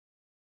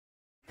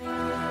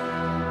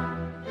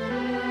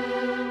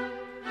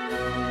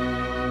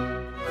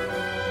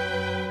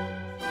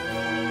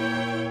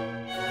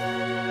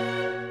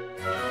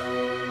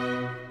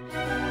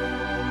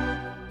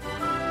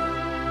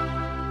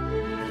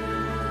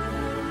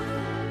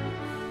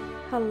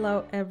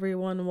Hello,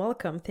 everyone.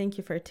 Welcome. Thank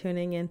you for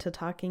tuning in to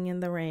Talking in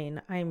the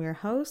Rain. I'm your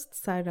host,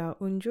 Saira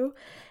Unju,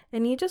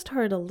 and you just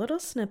heard a little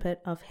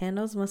snippet of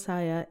Handel's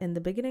Messiah in the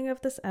beginning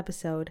of this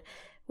episode,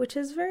 which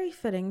is very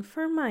fitting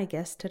for my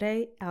guest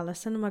today,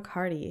 Allyson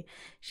McHardy.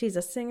 She's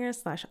a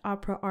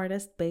singer/opera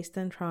artist based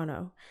in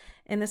Toronto.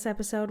 In this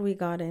episode, we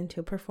got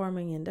into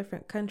performing in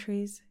different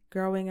countries,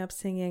 growing up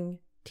singing,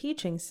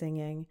 teaching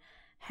singing,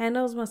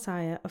 Handel's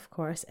Messiah, of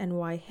course, and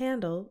why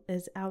Handel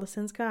is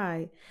Allyson's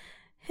guy.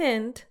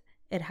 Hint,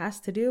 it has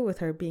to do with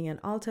her being an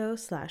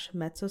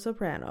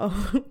alto/mezzo-soprano.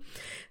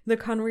 The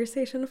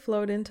conversation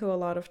flowed into a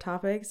lot of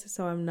topics,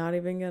 so I'm not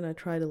even going to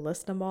try to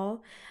list them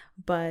all,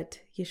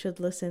 but you should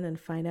listen and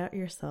find out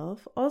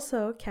yourself.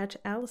 Also, catch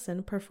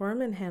Allyson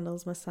perform in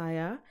Handel's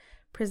Messiah,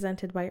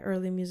 presented by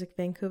Early Music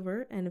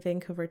Vancouver and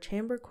Vancouver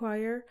Chamber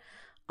Choir,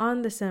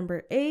 on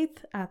December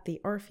 8th at the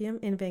Orpheum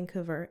in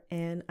Vancouver,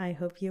 and I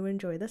hope you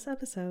enjoy this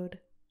episode.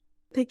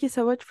 Thank you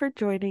so much for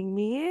joining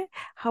me.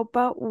 How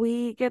about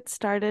we get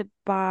started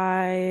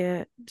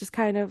by just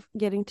kind of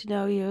getting to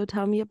know you.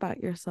 Tell me about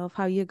yourself,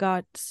 how you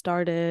got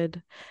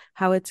started,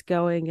 how it's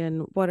going,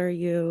 and what are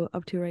you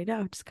up to right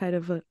now? Just kind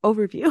of an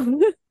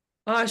overview.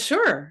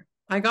 Sure.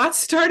 I got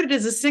started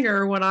as a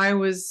singer when I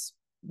was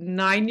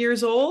 9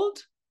 years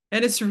old,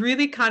 and it's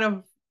really kind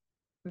of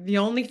the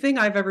only thing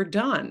I've ever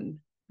done,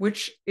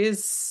 which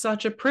is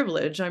such a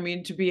privilege. I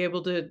mean, to be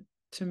able to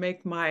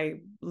make my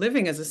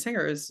living as a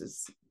singer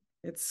is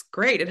it's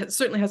great. It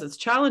certainly has its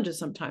challenges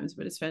sometimes,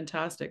 but it's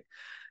fantastic.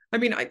 I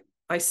mean,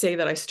 I say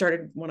that I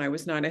started when I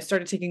was 9. I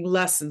started taking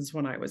lessons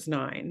when I was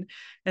 9,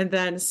 and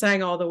then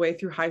sang all the way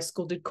through high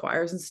school, did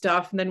choirs and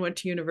stuff, and then went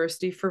to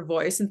university for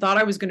voice and thought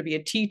I was going to be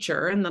a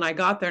teacher. And then I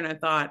got there and I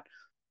thought,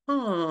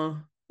 oh,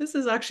 this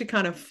is actually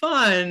kind of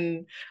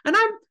fun. And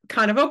I'm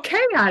kind of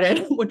okay at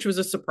it, which was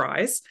a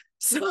surprise.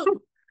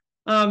 So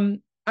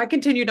I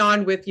continued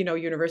on with,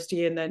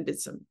 university, and then did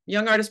some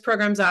young artist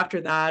programs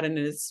after that. And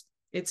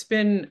it's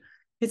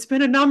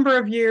been a number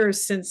of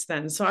years since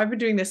then. So I've been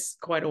doing this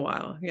quite a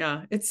while.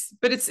 Yeah. It's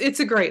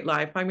a great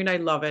life. I mean, I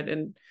love it.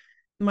 And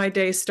my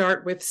days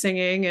start with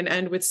singing and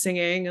end with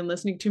singing and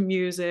listening to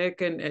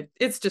music. And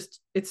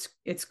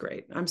it's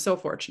great. I'm so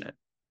fortunate.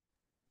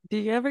 Do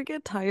you ever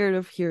get tired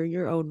of hearing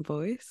your own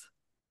voice?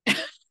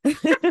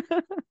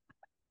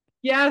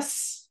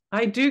 Yes,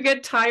 I do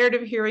get tired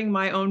of hearing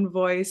my own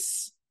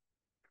voice,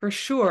 for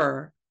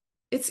sure.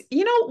 It's,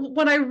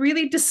 when I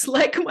really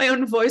dislike my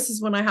own voice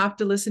is when I have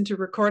to listen to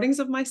recordings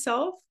of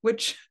myself,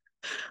 which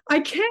I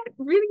can't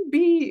really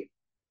be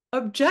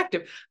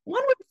objective.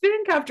 One would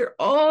think after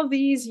all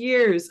these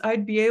years,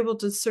 I'd be able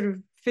to sort of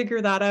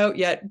figure that out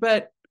yet,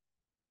 but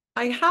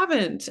I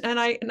haven't. And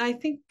I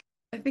think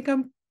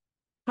I'm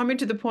coming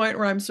to the point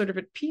where I'm sort of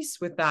at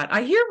peace with that.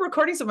 I hear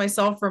recordings of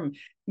myself from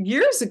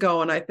years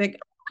ago and I think,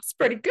 it's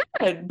pretty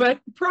good, but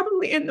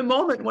probably in the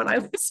moment when I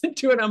listen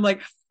to it, I'm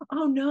like,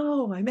 oh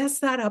no, I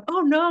messed that up.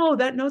 Oh no,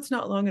 that note's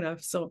not long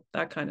enough. So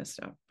that kind of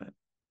stuff. But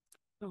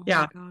Oh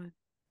yeah. my God.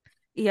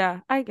 Yeah,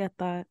 I get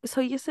that. So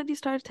you said you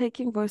started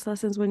taking voice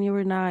lessons when you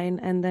were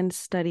 9 and then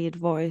studied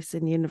voice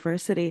in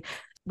university.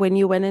 When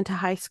you went into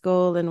high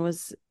school and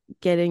was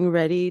getting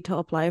ready to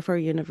apply for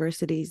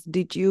universities,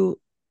 did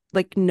you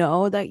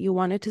know that you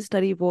wanted to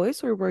study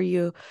voice, or were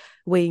you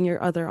weighing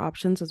your other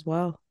options as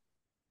well?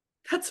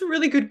 That's a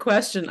really good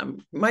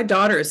question. My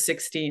daughter is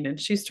 16 and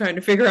she's trying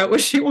to figure out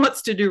what she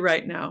wants to do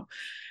right now.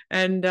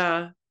 And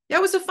yeah, it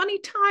was a funny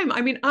time.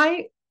 I mean,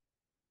 I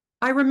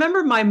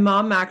remember my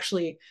mom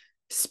actually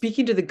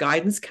speaking to the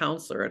guidance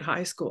counselor at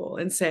high school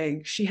and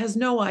saying she has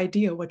no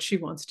idea what she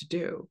wants to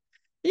do.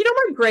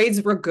 My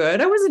grades were good.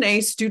 I was an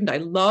A student. I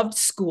loved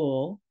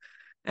school.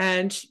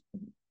 And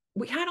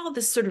we had all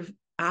this sort of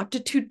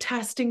aptitude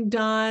testing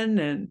done,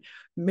 and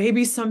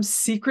maybe some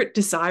secret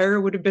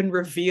desire would have been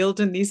revealed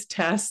in these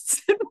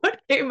tests. And what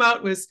came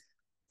out was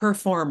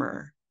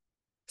performer.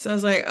 So I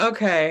was like,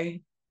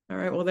 okay, all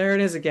right, well, there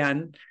it is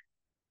again.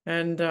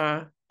 And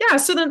yeah,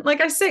 so then,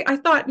 like I say, I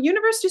thought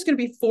university is going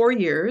to be 4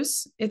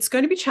 years. It's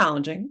going to be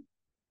challenging.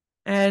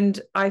 And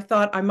I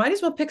thought I might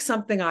as well pick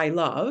something I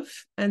love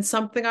and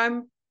something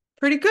I'm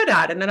pretty good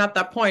at. And then at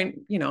that point,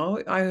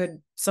 I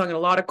had sung in a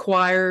lot of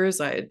choirs,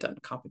 I had done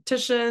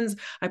competitions,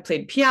 I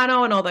played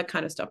piano and all that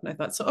kind of stuff. And I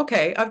thought, so,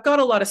 okay, I've got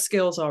a lot of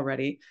skills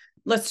already.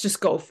 Let's just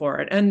go for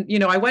it. And,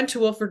 I went to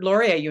Wilfrid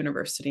Laurier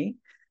University,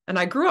 and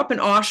I grew up in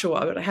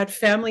Oshawa, but I had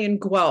family in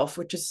Guelph,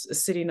 which is a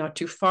city not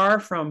too far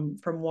from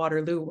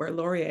Waterloo, where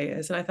Laurier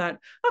is. And I thought,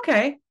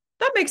 okay,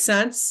 that makes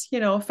sense.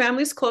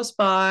 Family's close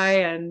by,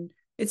 and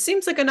it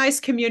seems like a nice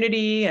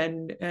community,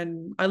 and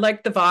I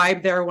liked the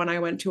vibe there when I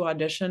went to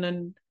audition.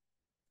 And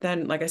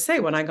then, like I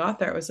say, when I got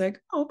there, it was like,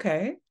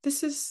 okay,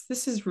 this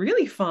is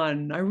really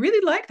fun. I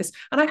really like this.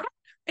 And I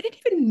didn't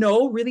even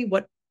know really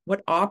what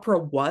opera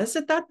was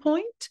at that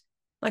point.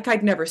 Like,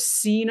 I'd never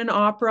seen an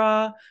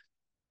opera.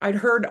 I'd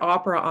heard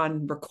opera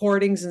on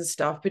recordings and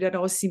stuff, but it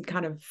always seemed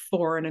kind of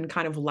foreign and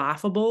kind of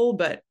laughable.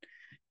 But,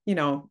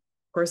 of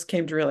course,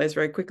 came to realize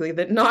very quickly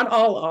that not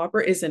all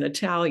opera is in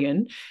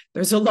Italian.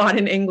 There's a lot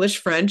in English,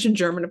 French, and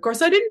German. Of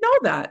course, I didn't know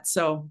that.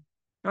 So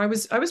I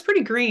was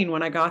pretty green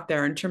when I got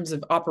there in terms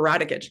of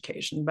operatic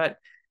education, but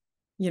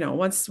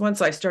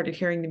once I started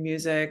hearing the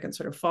music and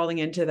sort of falling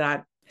into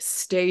that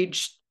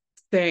stage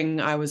thing,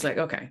 I was like,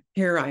 okay,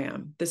 here I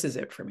am. This is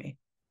it for me.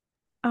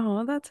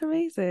 Oh, that's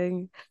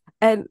amazing.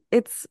 And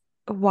it's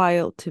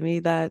wild to me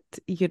that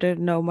you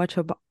didn't know much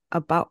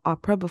about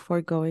opera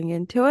before going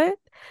into it.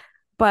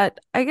 But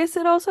I guess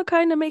it also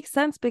kind of makes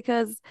sense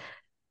because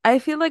I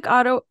feel like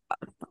Ottawa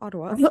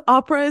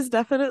opera is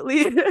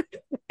definitely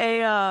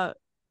a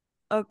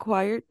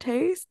acquired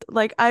taste.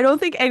 Like I don't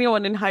think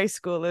anyone in high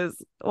school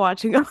is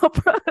watching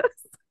opera.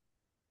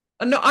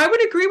 No, I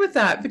would agree with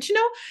that. But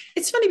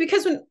it's funny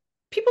because when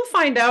people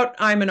find out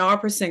I'm an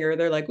opera singer,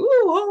 they're like, ooh,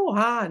 oh,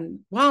 ah, and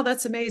wow,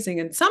 that's amazing.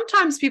 And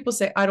sometimes people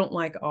say, I don't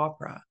like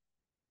opera.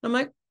 I'm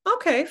like,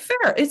 okay,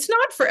 fair. It's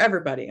not for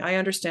everybody. I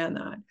understand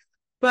that.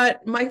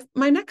 But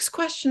my next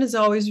question is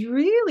always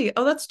really,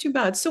 oh, that's too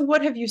bad. So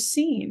what have you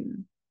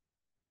seen?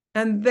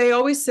 And they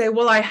always say,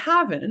 well, I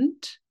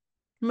haven't.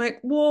 I'm like,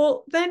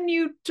 well, then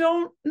you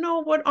don't know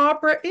what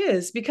opera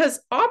is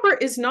because opera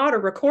is not a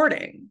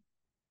recording.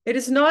 It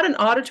is not an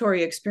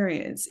auditory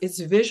experience. It's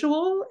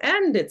visual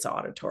and it's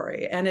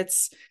auditory and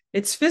it's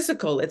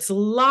physical. It's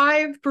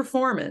live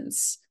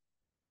performance,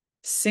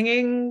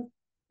 singing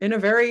in a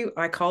very,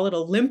 I call it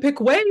Olympic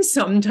way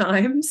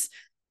sometimes.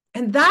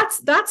 And that's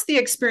the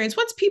experience.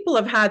 Once people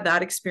have had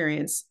that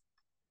experience,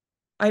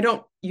 I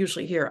don't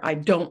usually hear, I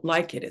don't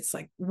like it. It's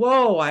like,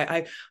 whoa,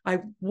 I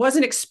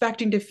wasn't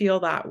expecting to feel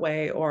that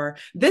way, or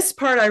this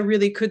part I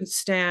really couldn't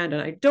stand,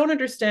 and I don't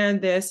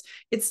understand this.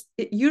 It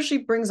usually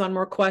brings on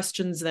more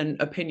questions than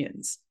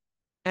opinions.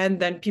 And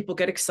then people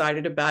get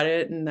excited about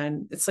it. And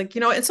then it's like,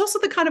 it's also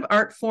the kind of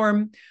art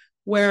form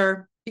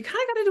where you kind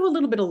of got to do a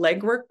little bit of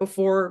legwork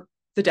before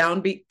the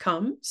downbeat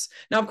comes.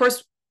 Now, of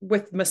course,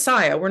 with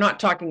Messiah, we're not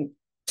talking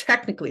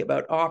technically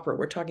about opera,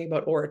 we're talking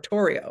about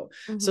oratorio.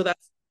 So Mhm.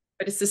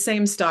 but it's the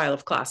same style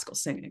of classical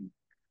singing.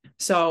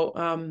 So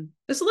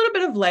there's a little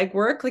bit of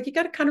legwork. Like you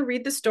got to kind of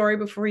read the story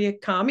before you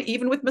come.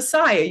 Even with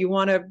Messiah, you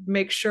want to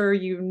make sure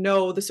you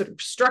know the sort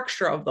of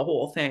structure of the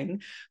whole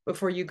thing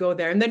before you go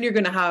there. And then you're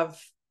going to have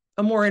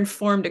a more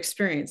informed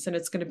experience, and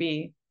it's going to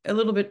be a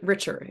little bit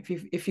richer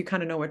if you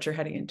kind of know what you're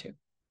heading into.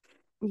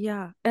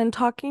 Yeah. And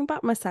talking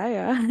about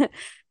Messiah,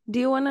 do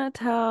you want to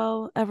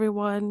tell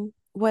everyone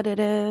what it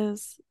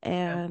is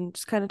Yeah. and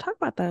just kind of talk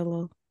about that a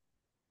little?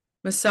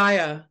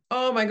 Messiah.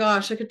 Oh my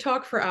gosh, I could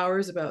talk for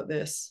hours about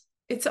this.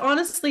 It's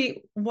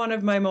honestly one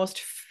of my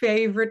most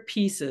favorite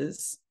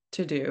pieces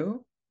to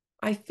do.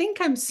 I think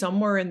I'm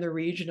somewhere in the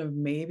region of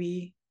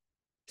maybe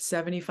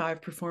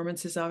 75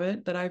 performances of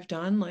it that I've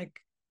done. Like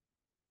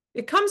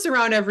it comes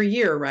around every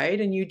year, right?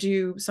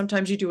 And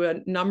sometimes you do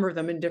a number of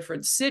them in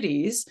different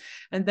cities.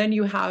 And then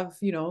you have,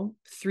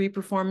 3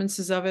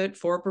 performances of it,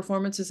 4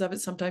 performances of it,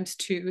 sometimes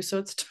 2. So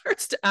it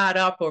starts to add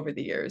up over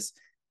the years.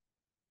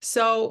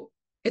 So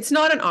it's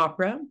not an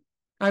opera.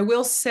 I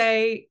will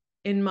say,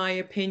 in my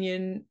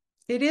opinion,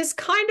 it is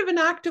kind of an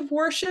act of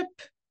worship,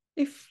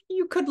 if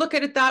you could look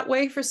at it that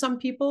way for some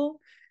people.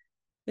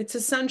 It's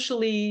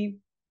essentially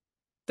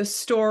the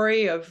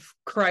story of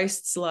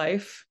Christ's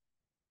life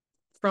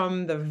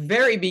from the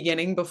very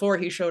beginning, before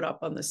he showed up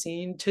on the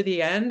scene, to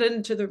the end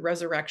and to the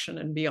resurrection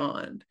and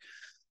beyond.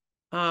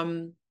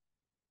 Um,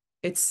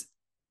 it's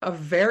a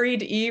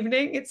varied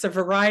evening. It's a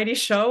variety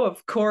show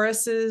of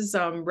choruses,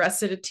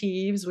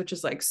 recitatives, which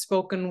is like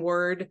spoken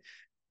word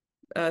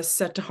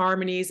set to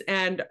harmonies,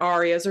 and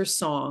arias or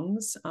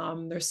songs.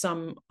 There's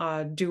some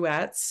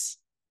duets.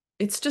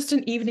 It's just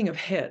an evening of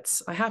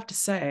hits, I have to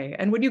say.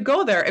 And when you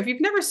go there, if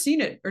you've never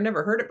seen it or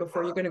never heard it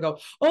before, you're going to go,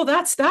 oh,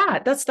 that's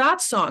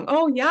that song.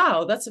 Oh, yeah,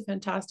 oh, that's a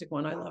fantastic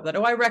one. I love that.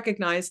 Oh, I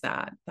recognize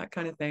that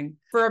kind of thing.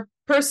 For a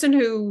person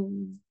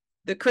who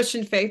the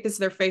Christian faith is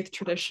their faith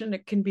tradition,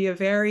 it can be a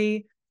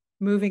very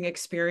moving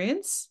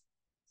experience.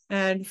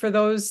 And for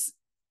those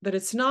that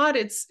it's not,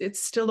 it's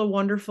still a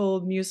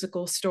wonderful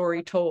musical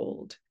story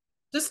told.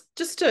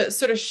 Just to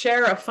sort of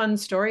share a fun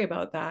story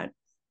about that.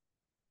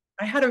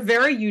 I had a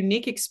very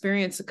unique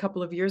experience a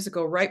couple of years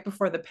ago, right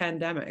before the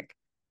pandemic,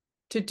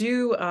 to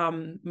do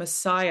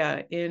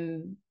Messiah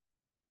in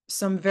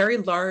some very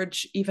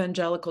large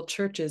evangelical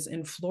churches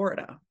in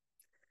Florida.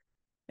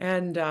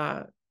 And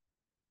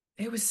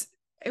it was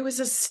it was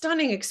a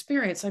stunning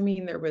experience. I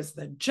mean, there was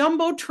the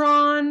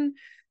Jumbotron,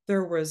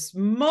 there was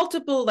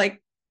multiple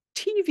like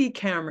TV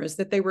cameras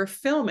that they were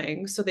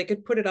filming so they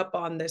could put it up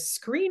on this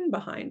screen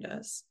behind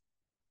us.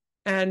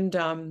 And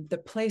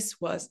the place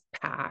was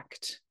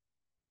packed.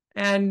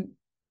 And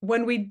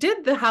when we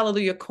did the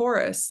Hallelujah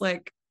chorus,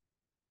 like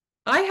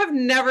I have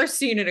never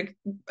seen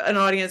an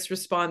audience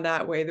respond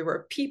that way. There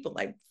were people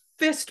like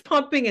fist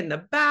pumping in the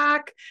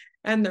back,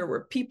 and there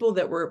were people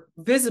that were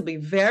visibly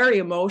very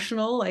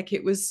emotional. Like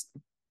it was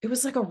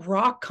like a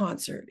rock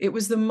concert. It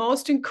was the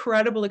most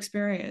incredible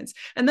experience.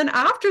 And then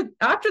after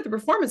the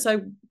performance,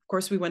 of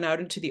course we went out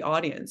into the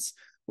audience,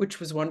 which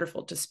was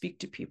wonderful to speak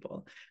to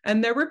people.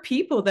 And there were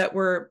people that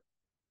were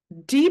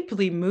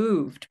deeply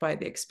moved by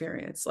the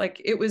experience.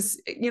 Like it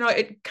was,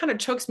 it kind of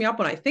chokes me up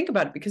when I think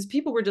about it, because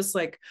people were just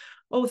like,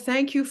 oh,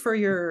 thank you for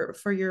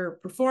your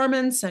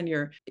performance, and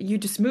you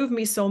just moved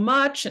me so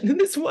much. And then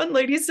this one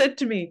lady said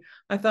to me,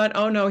 I thought,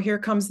 oh no, here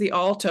comes the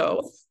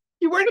alto.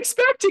 You weren't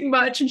expecting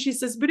much. And she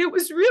says, but it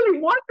was really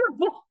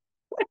wonderful.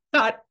 I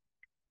thought,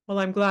 well,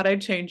 I'm glad I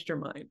changed your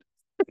mind.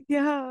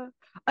 Yeah.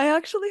 I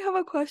actually have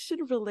a question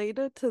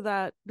related to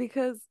that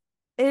because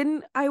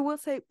I will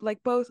say,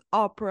 like both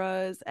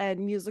operas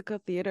and musical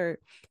theater,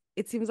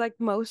 it seems like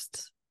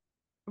most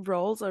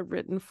roles are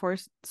written for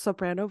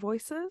soprano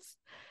voices.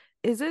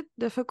 Is it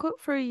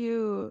difficult for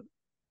you,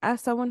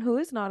 as someone who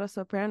is not a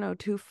soprano,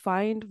 to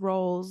find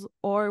roles,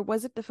 or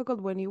was it difficult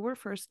when you were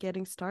first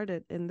getting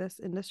started in this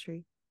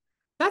industry?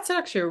 That's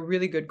actually a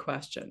really good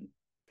question.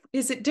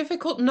 Is it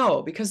difficult?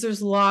 No, because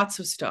there's lots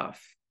of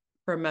stuff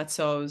for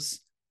mezzos.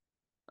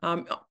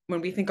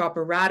 When we think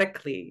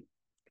operatically,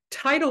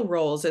 title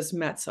roles as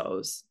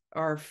mezzos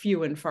are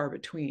few and far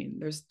between.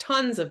 There's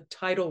tons of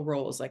title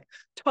roles like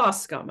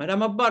Tosca,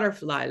 Madame a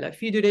Butterfly, La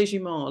Fille du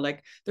Régiment.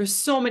 Like there's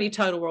so many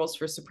title roles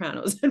for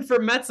sopranos. And for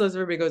mezzos,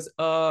 everybody goes,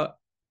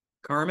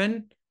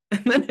 Carmen.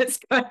 And then it's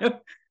kind of,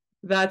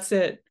 that's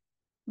it.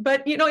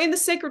 But in the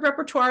sacred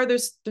repertoire,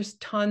 there's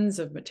tons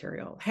of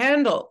material.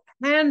 Handel,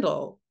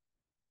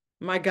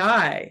 my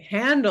guy.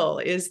 Handel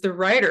is the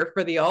writer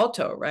for the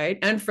alto, right?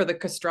 And for the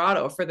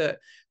castrato, for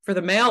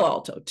the male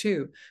alto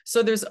too.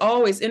 So there's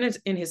always in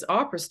his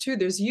operas too,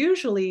 there's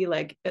usually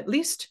like at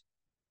least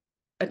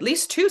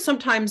two,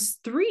 sometimes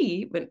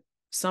three, but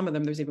some of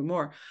them there's even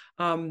more,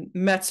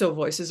 mezzo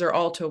voices or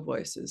alto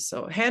voices.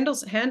 So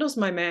Handel's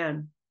my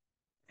man.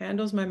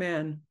 Handel's my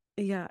man.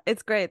 Yeah,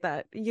 it's great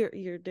that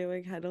you're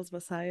doing Handel's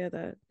Messiah.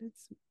 That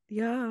it's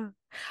yeah.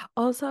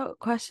 Also,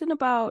 question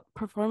about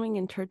performing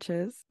in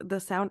churches. The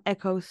sound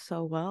echoes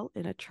so well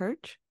in a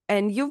church.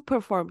 And you've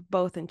performed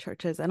both in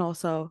churches and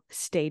also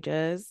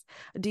stages.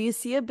 Do you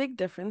see a big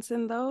difference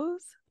in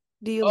those?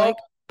 Do you Oh, like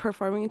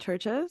performing in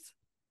churches?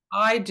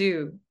 I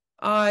do.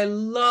 I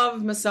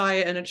love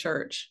Messiah in a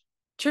church.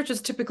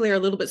 Churches typically are a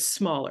little bit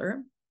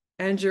smaller,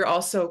 and you're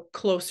also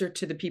closer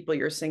to the people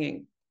you're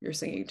singing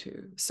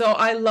to. So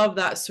I love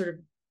that sort of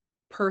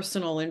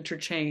personal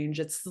interchange.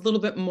 It's a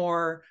little bit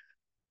more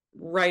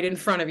right in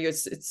front of you.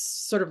 It's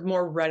sort of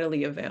more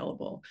readily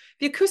available.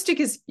 The acoustic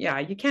is, yeah,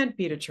 you can't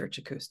beat a church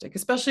acoustic,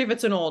 especially if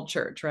it's an old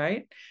church,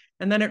 right?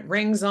 And then it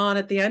rings on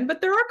at the end. But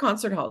there are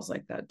concert halls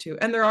like that too.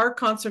 And there are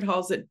concert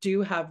halls that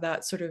do have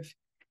that sort of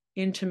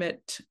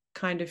intimate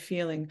kind of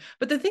feeling.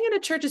 But the thing in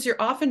a church is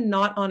you're often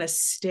not on a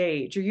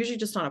stage. You're usually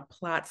just on a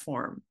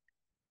platform.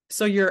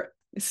 So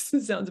this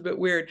sounds a bit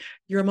weird.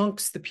 You're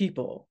amongst the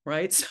people,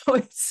 right? So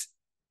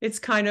it's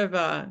kind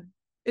of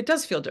it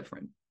does feel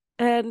different.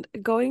 And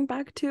going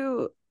back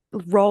to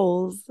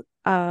roles,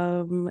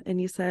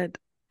 and you said,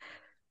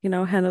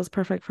 Handel's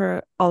perfect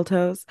for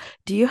altos.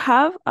 Do you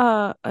have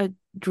a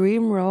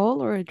dream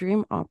role or a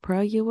dream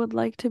opera you would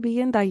like to be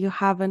in that you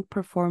haven't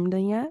performed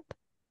in yet?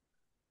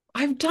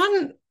 I've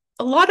done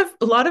a lot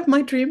of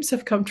my dreams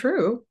have come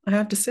true, I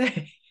have to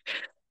say.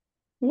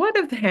 What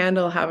if the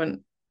Handel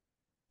haven't?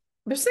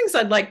 There's things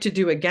I'd like to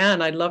do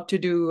again. I'd love to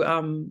do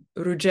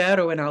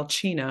Ruggero and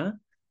Alcina,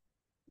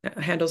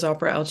 Handel's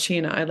opera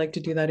Alcina. I'd like to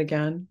do that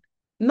again.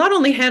 Not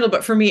only Handel,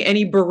 but for me,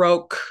 any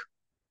Baroque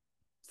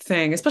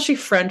thing, especially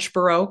French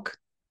Baroque.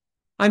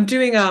 I'm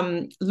doing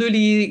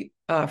Lully,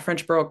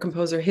 French Baroque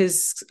composer,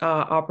 his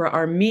opera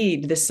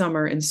Armide this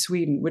summer in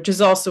Sweden, which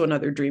is also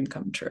another dream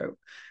come true.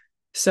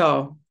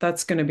 So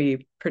that's going to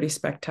be pretty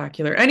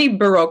spectacular. Any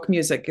Baroque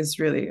music is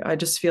really, I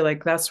just feel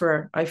like that's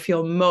where I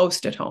feel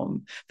most at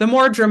home. The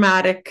more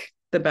dramatic,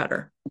 the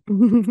better.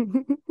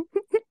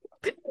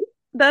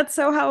 That's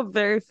somehow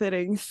very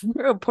fitting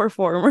for a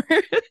performer.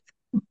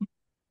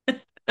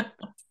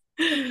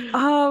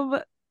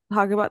 Um,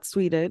 Talk about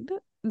Sweden.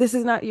 This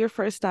is not your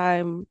first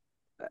time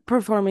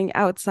performing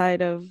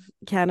outside of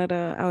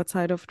Canada,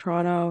 outside of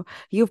Toronto.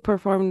 You've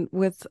performed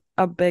with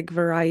a big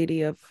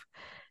variety of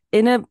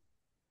in a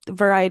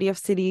variety of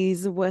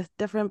cities with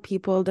different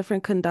people,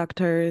 different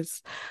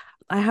conductors.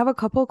 I have a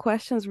couple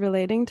questions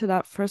relating to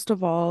that. First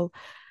of all,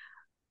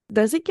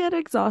 does it get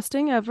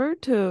exhausting ever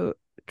to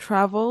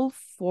travel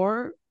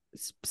for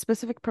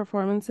specific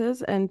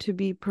performances and to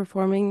be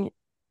performing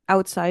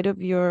outside of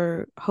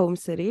your home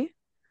city?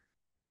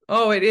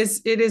 Oh, it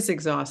is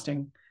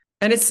exhausting.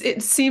 And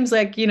it seems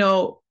like,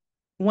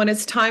 when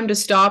it's time to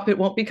stop, it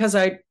won't because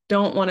I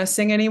don't want to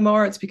sing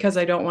anymore. It's because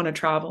I don't want to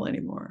travel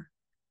anymore.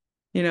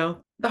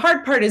 The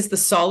hard part is the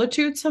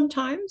solitude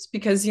sometimes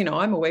because,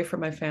 I'm away from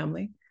my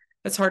family.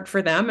 It's hard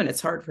for them and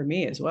it's hard for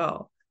me as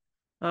well.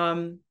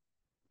 And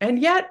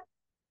yet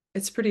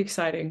it's pretty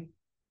exciting.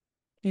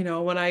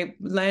 When I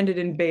landed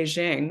in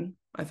Beijing,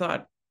 I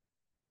thought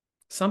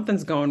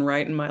something's going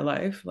right in my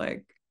life.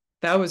 Like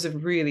that was a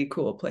really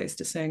cool place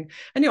to sing.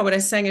 And when I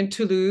sang in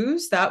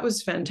Toulouse, that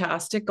was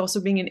fantastic. Also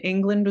being in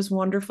England was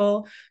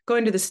wonderful.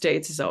 Going to the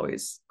States is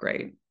always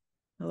great.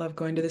 I love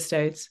going to the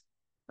States.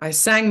 I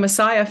sang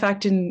Messiah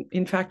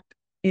in fact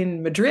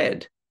in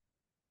Madrid,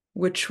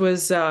 which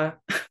was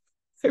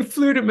I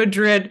flew to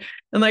Madrid,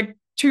 and like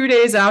 2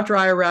 days after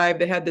I arrived,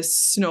 they had this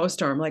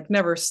snowstorm. Like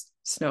never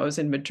snows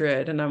in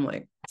Madrid, and I'm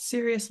like,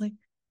 seriously,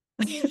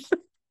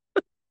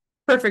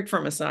 perfect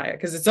for Messiah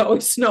because it's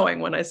always snowing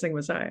when I sing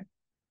Messiah.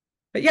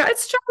 But yeah,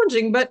 it's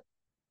challenging, but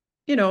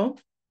you know,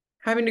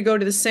 having to go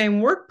to the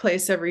same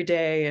workplace every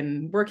day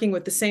and working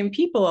with the same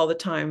people all the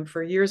time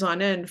for years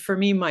on end for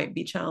me might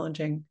be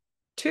challenging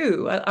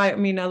too. I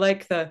mean, I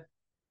like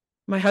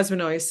my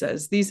husband always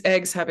says these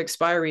eggs have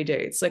expiry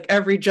dates. Like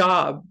every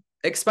job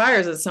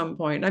expires at some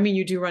point. I mean,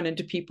 you do run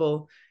into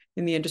people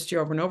in the industry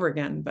over and over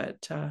again,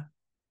 but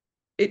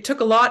it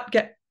took a lot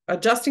get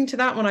adjusting to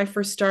that when I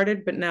first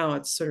started, but now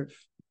it's sort of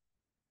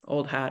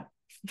old hat.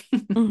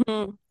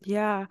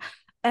 Yeah.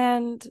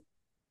 And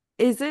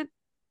is it,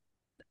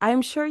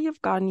 I'm sure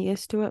you've gotten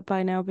used to it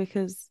by now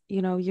because,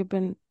 you've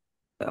been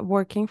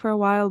working for a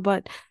while,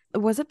 but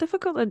was it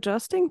difficult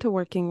adjusting to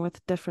working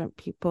with different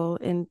people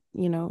in,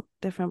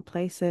 different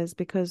places?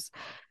 Because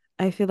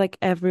I feel like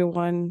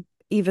everyone,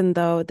 even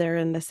though they're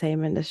in the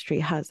same industry,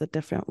 has a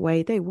different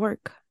way they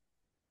work.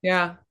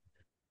 Yeah.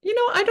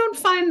 I don't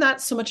find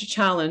that so much a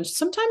challenge.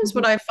 Sometimes Mhm.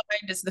 what I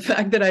find is the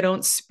fact that I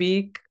don't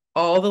speak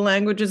all the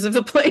languages of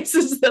the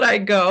places that I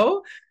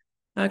go.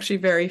 Actually,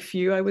 very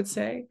few, I would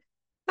say.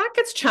 That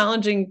gets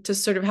challenging to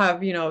sort of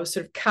have,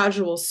 sort of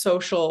casual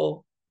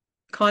social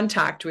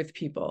contact with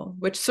people,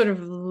 which sort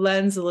of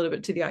lends a little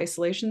bit to the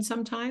isolation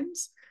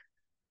sometimes.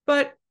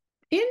 But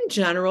in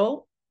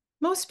general,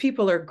 most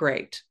people are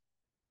great.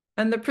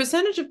 And the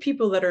percentage of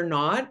people that are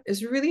not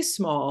is really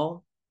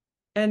small.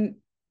 And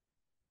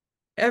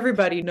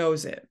everybody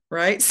knows it,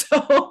 right?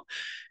 So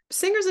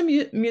singers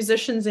and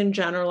musicians in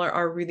general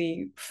are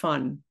really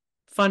fun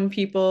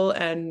people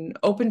and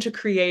open to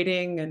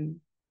creating. And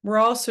we're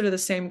all sort of the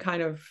same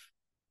kind of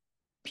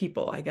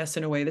people, I guess,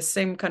 in a way, the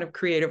same kind of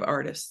creative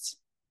artists.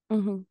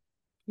 Mhm.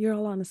 You're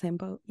all on the same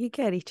boat. You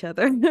get each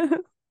other.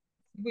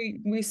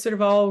 We sort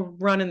of all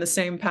run in the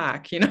same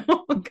pack.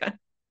 Okay.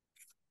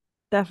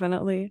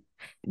 Definitely.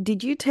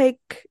 Did you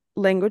take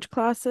language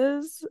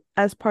classes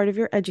as part of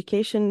your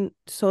education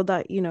so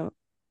that,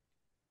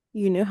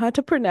 you knew how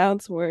to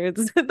pronounce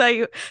words that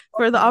you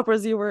for the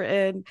operas you were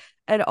in?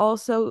 And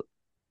also,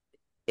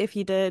 if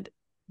you did,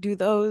 do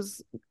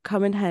those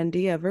come in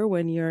handy ever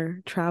when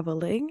you're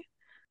traveling?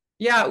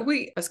 Yeah,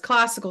 we as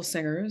classical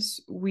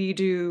singers, we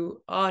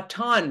do a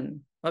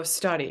ton of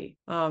study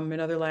in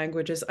other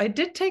languages. I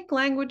did take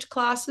language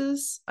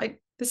classes. I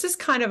This is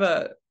kind of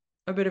a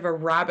bit of a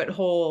rabbit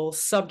hole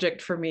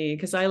subject for me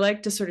because I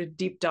like to sort of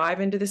deep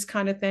dive into this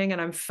kind of thing, and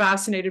I'm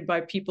fascinated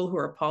by people who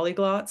are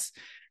polyglots.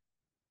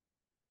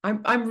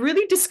 I'm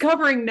really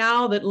discovering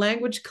now that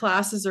language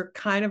classes are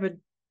kind of a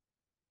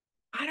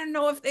I don't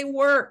know if they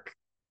work.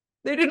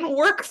 They didn't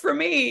work for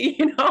me.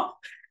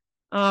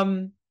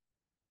 Um,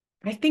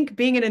 I think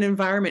being in an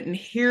environment and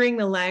hearing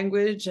the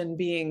language and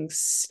being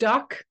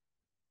stuck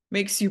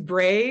makes you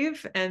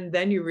brave, and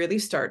then you really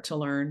start to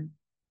learn.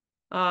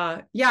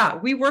 Yeah,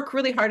 we work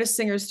really hard as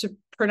singers to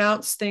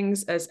pronounce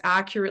things as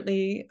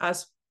accurately,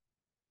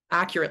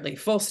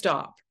 full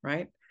stop,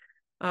 right?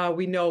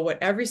 We know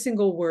what every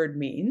single word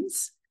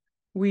means.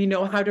 We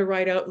know how to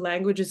write out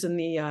languages in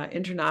the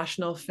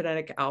international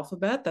phonetic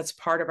alphabet. That's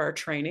part of our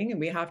training, and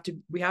we have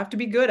to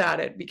be good at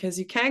it because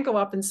you can't go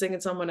up and sing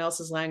in someone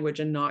else's language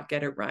and not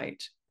get it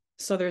right.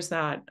 So there's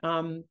that.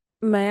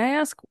 May I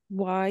ask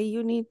why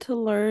you need to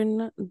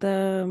learn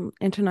the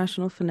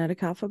International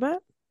Phonetic Alphabet?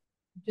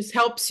 Just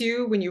helps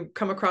you when you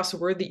come across a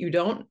word that you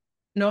don't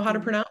know how to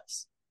Mm.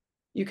 pronounce.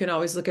 You can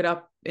always look it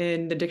up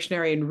in the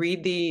dictionary and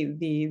read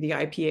the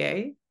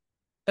IPA.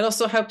 It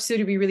also helps you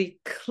to be really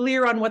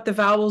clear on what the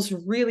vowels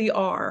really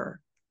are.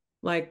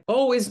 Like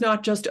O is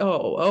not just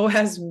O. O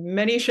has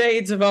many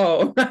shades of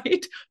O,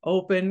 right?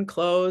 Open,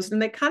 closed,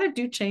 and they kind of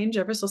do change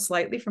ever so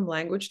slightly from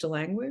language to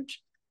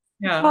language.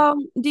 Yeah.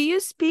 Do you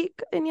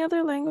speak any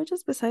other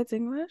languages besides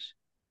English?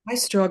 I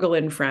struggle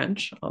in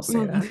French, I'll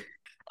say that.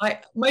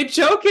 Mm. My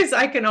joke is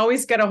I can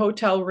always get a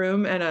hotel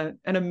room and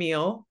a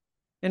meal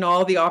in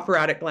all the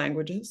operatic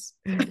languages.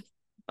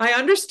 I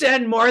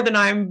understand more than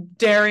I'm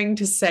daring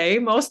to say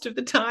most of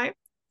the time.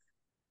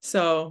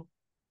 So,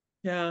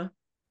 yeah.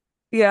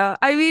 Yeah,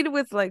 I mean,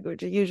 with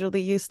language,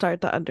 usually you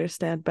start to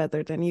understand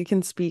better than you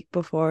can speak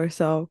before.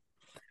 So,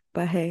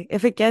 but hey,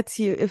 if it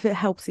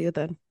helps you,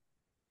 then.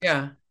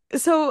 Yeah.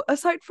 So,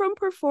 aside from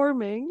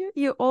performing,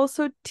 you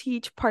also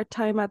teach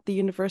part-time at the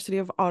University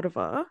of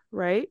Ottawa,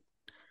 right?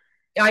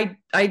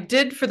 I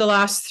did for the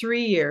last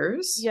 3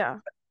 years. Yeah.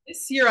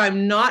 This year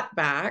I'm not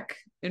back.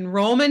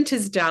 Enrollment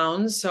is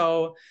down,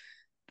 so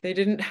they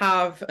didn't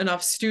have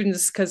enough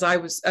students because I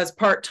was as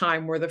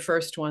part-time were the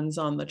first ones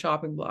on the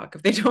chopping block.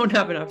 If they don't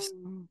have enough,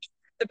 Mm.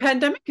 the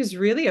pandemic has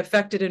really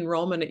affected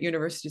enrollment at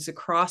universities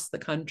across the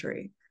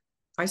country.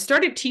 I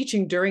started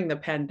teaching during the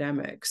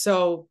pandemic.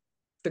 So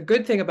the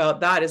good thing about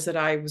that is that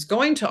I was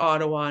going to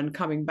Ottawa and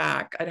coming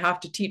back. I'd have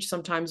to teach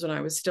sometimes when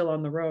I was still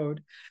on the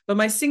road, but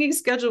my singing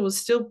schedule was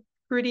still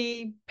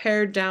pretty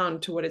pared down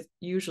to what it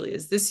usually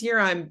is. This year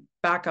I'm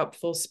back up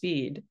full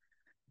speed.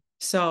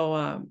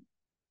 So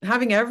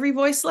having every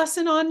voice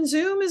lesson on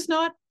Zoom is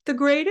not the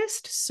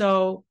greatest.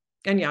 So,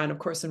 and yeah, and of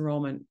course,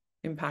 enrollment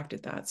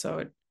impacted that.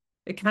 So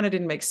it kind of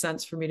didn't make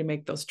sense for me to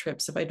make those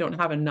trips if I don't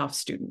have enough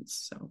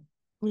students. So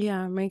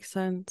Yeah, makes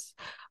sense.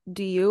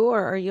 Do you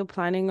or are you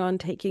planning on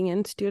taking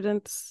in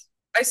students?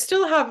 I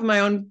still have my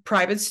own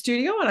private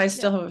studio, and I Yeah.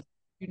 still have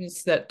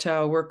students that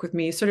work with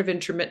me sort of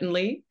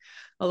intermittently.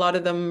 A lot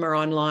of them are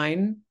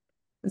online,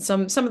 and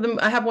some of them.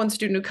 I have one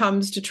student who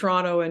comes to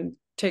Toronto and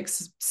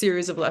takes a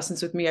series of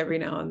lessons with me every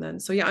now and then.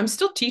 So yeah, I'm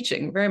still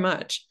teaching very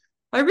much.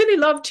 I really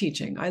love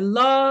teaching. I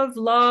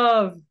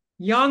love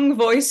young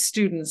voice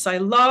students. I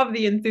love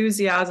the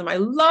enthusiasm. I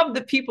love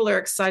that people are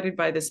excited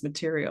by this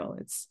material.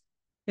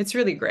 It's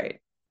really great.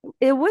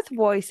 With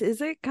voice,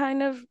 is it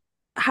kind of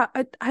how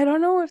I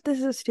don't know if this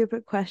is a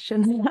stupid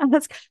question to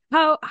ask.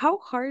 How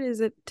hard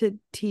is it to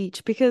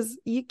teach? Because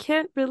you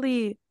can't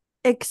really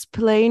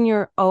explain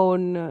your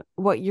own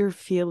what you're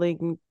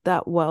feeling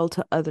that well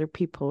to other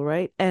people,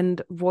 right?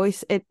 And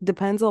voice, it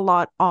depends a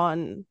lot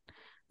on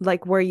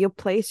like where you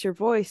place your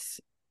voice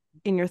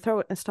in your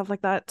throat and stuff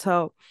like that.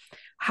 So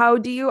how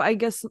do you, I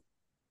guess,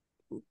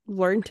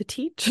 learn to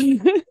teach?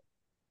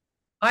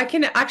 I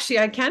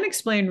can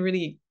explain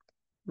really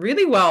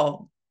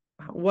well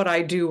what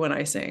I do when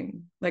I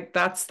sing. Like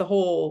that's the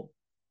whole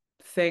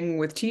thing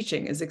with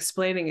teaching is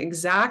explaining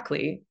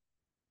exactly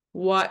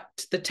what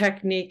the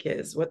technique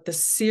is, what the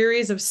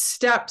series of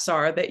steps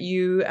are that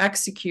you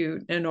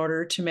execute in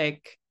order to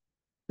make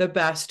the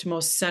best,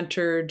 most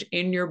centered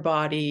in your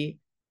body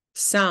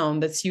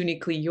sound that's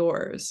uniquely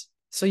yours.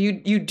 So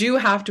you do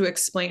have to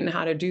explain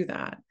how to do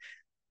that.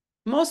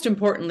 Most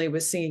importantly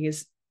with singing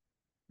is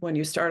when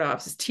you start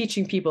off is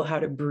teaching people how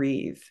to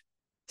breathe.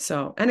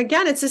 So, and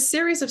again, it's a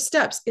series of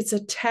steps. It's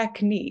a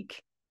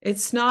technique.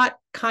 It's not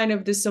kind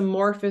of this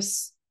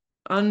amorphous,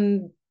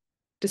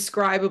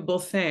 undescribable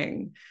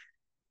thing,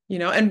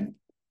 and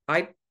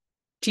I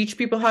teach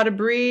people how to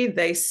breathe.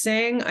 They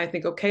sing. I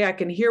think, okay, I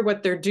can hear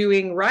what they're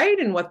doing right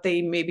and what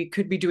they maybe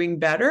could be doing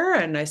better.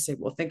 And I say,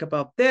 well, think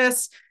about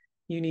this.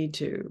 You need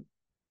to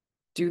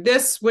do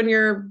this when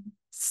you're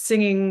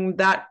singing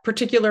that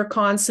particular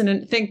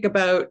consonant. Think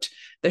about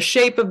the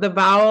shape of the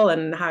vowel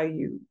and how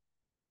you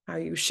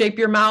shape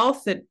your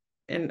mouth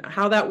and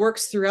how that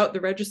works throughout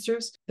the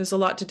registers. There's a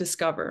lot to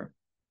discover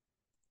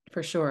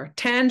for sure.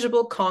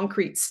 Tangible,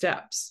 concrete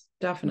steps,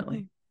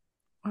 definitely.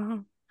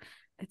 Wow.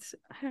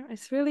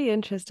 It's really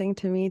interesting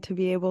to me to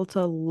be able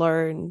to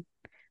learn,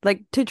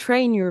 like to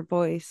train your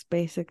voice,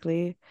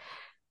 basically.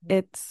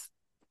 It's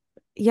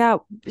yeah,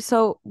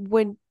 so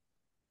when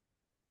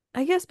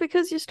I guess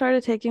because you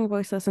started taking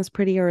voice lessons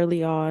pretty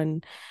early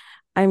on,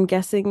 I'm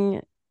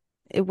guessing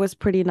it was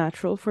pretty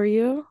natural for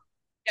you.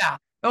 Yeah.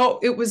 Oh,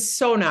 it was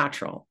so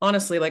natural.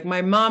 Honestly, like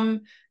my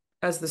mom,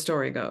 as the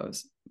story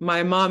goes,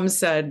 my mom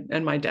said,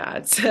 and my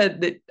dad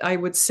said that I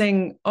would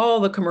sing all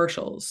the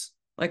commercials.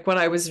 Like when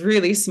I was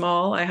really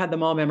small, I had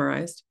them all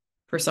memorized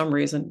for some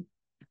reason.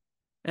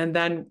 And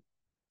then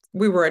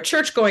we were a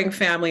church going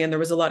family and there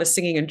was a lot of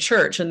singing in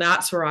church. And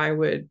that's where I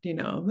would, when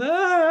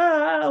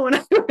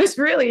I was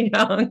really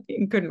young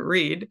and couldn't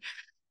read,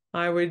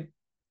 I would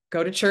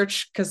go to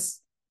church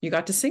because you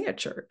got to sing at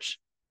church.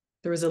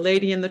 There was a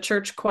lady in the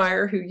church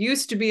choir who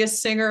used to be a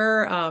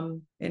singer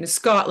in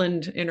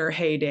Scotland in her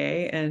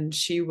heyday, and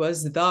she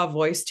was the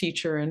voice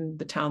teacher in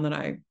the town that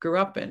I grew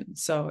up in.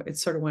 So it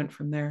sort of went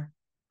from there.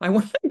 I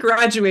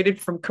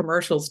graduated from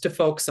commercials to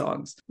folk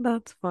songs.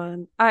 That's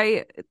fun.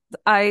 I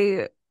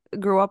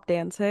grew up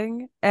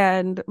dancing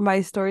and my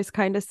story's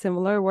kind of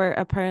similar where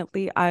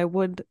apparently I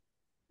would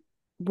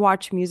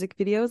watch music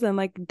videos and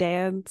like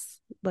dance,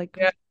 like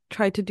Yeah.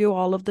 try to do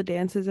all of the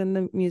dances in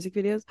the music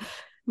videos.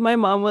 My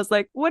mom was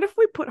like, "What if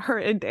we put her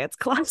in dance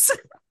class?"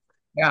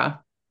 Yeah.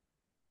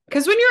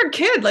 Because when you're a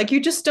kid, like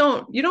you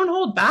don't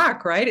hold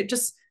back, right? It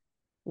just,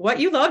 what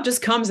you love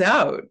just comes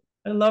out.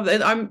 I love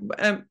that. I'm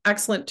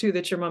excellent too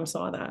that your mom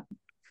saw that.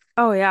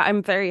 Oh yeah,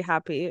 I'm very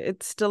happy.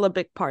 It's still a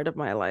big part of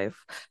my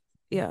life.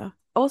 Yeah.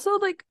 Also,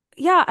 like,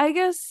 yeah, I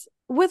guess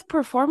with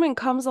performing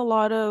comes a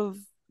lot of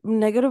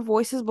negative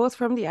voices, both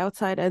from the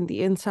outside and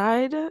the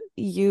inside.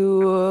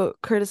 You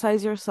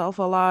criticize yourself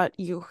a lot.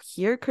 You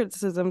hear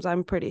criticisms,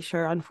 I'm pretty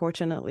sure,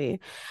 unfortunately.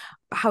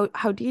 How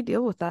do you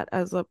deal with that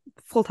as a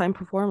full-time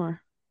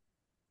performer?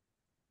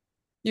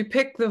 You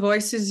pick the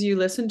voices you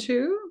listen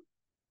to.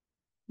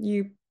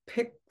 You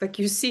pick, like,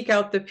 you seek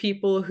out the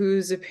people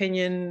whose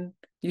opinion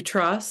you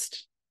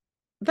trust.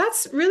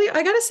 That's really,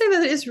 I gotta say,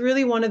 that is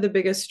really one of the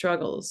biggest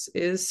struggles,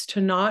 is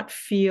to not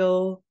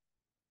feel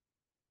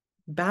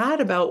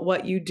bad about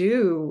what you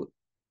do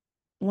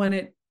when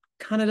it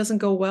kind of doesn't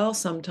go well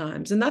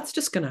sometimes. And that's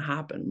just going to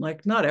happen.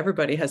 Like, not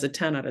everybody has a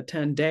 10 out of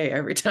 10 day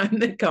every time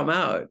they come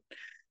out.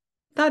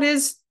 That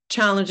is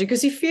challenging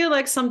because you feel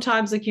like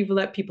sometimes like you've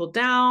let people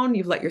down,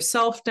 you've let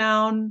yourself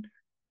down,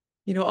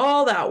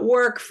 all that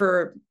work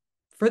for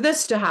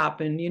this to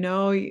happen,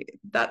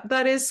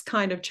 that is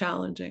kind of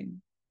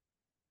challenging.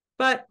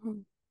 But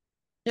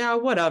yeah,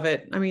 what of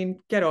it? I mean,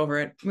 get over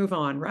it, move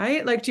on,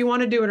 right? Like, do you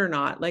want to do it or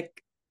not?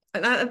 Like,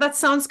 that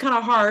sounds kind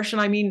of harsh.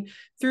 And I mean,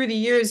 through the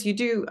years,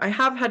 I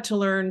have had to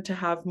learn to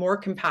have more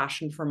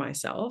compassion for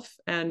myself.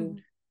 And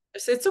Mhm.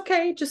 it's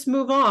okay, just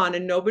move on.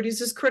 And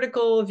nobody's as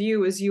critical of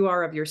you as you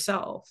are of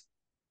yourself.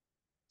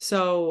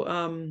 So,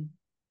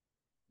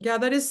 yeah,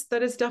 that is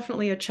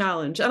definitely a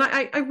challenge. And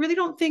I really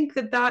don't think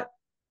that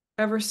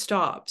ever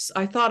stops.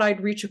 I thought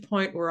I'd reach a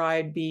point where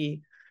I've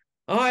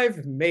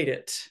made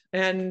it.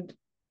 And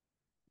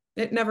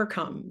it never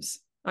comes.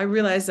 I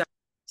realize that.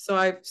 So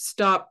I've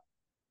stopped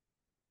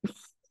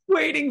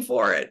waiting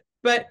for it.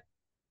 But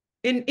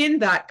in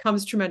that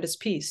comes tremendous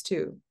peace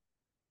too.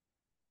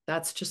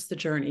 That's just the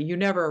journey. You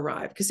never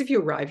arrive, because if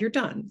you arrive, you're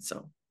done.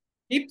 So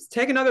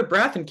take another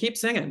breath and keep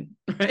singing,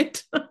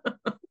 right?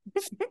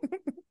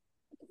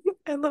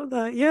 I love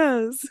that.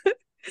 Yes.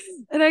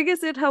 And I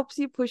guess it helps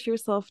you push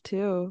yourself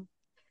too.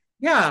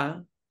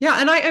 Yeah. Yeah.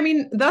 And I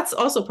mean, that's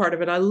also part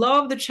of it. I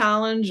love the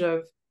challenge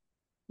of,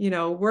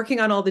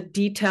 working on all the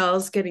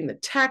details, getting the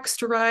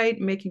text right,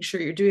 making sure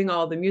you're doing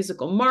all the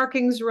musical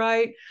markings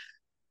right,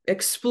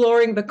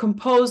 exploring the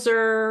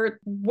composer.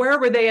 Where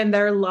were they in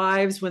their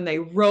lives when they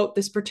wrote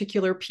this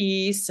particular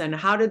piece, and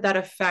how did that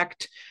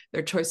affect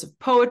their choice of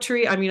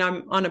poetry? I mean,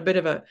 I'm on a bit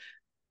of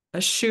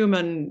a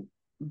Schumann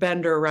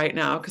bender right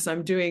now, because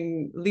I'm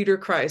doing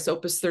Liederkreis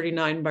Opus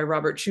 39 by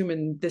Robert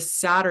Schumann this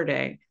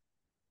Saturday.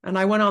 And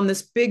I went on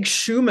this big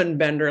Schumann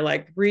bender,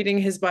 like reading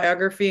his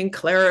biography and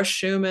Clara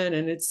Schumann.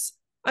 And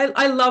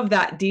I love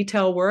that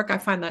detail work. I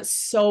find that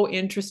so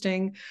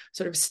interesting,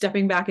 sort of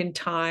stepping back in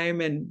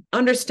time and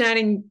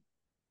understanding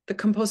the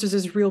composers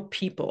as real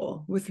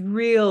people with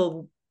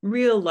real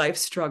life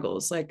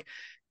struggles. Like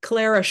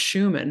Clara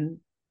Schumann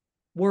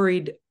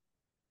worried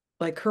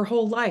like her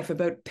whole life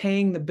about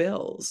paying the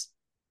bills.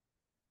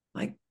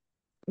 Like,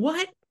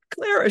 what?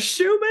 Clara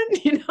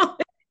Schumann? I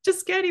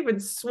just can't even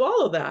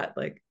swallow that.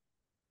 Like,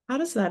 how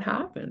does that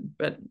happen?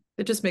 But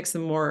it just makes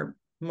them more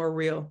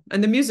real,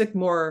 and the music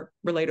more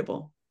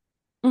relatable.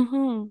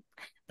 Mm-hmm.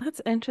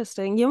 That's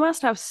interesting. You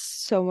must have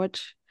so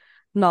much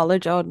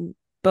knowledge on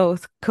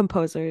both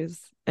composers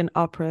and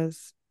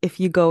operas if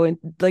you go in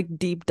like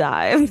deep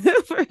dive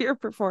for your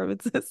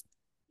performances.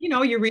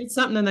 You read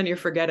something and then you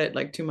forget it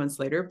like 2 months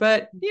later,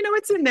 but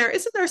it's in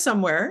there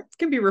somewhere. It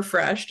can be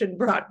refreshed and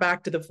brought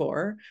back to the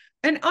fore.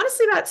 And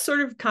honestly, that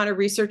sort of kind of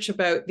research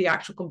about the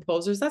actual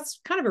composers, that's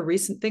kind of a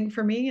recent thing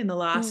for me in the Mm.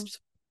 last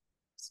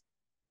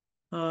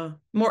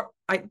more.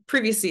 I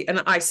previously,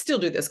 and I still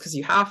do this because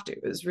you have to,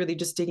 is really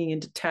just digging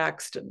into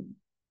text and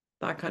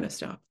that kind of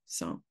stuff.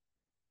 So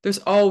there's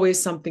always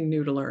something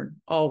new to learn,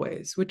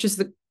 always, which is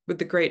the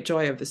great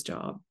joy of this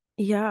job.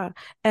 Yeah.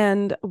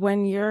 And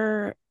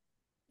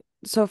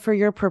so for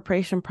your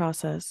preparation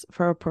process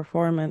for a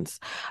performance,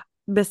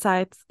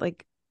 besides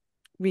like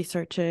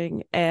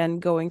researching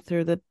and going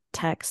through the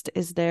text,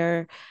 is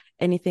there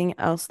anything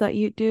else that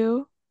you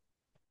do?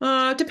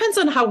 Depends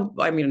on how.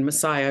 I mean,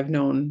 Messiah,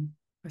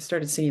 I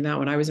started singing that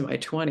when I was in my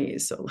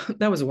 20s, so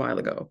that was a while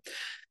ago.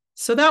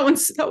 So that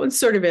one's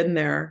sort of in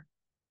there.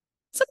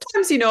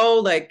 Sometimes,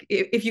 like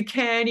if you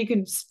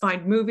can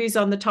find movies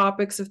on the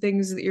topics of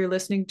things that you're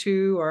listening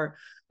to, or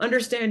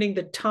understanding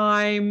the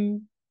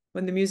time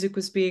when the music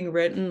was being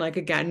written, like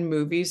again,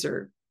 movies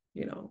or,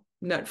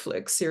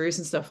 Netflix series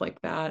and stuff like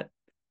that.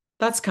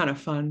 That's kind of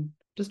fun.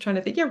 Just trying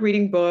to think, yeah,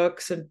 reading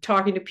books and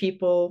talking to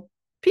people.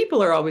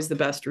 People are always the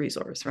best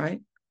resource,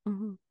 right?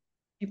 Mhm.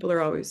 People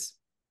are always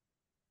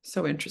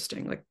so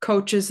interesting. Like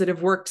coaches that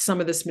have worked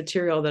some of this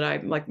material that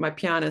I'm like my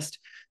pianist,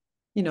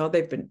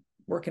 they've been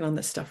working on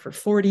this stuff for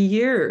 40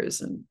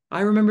 years. And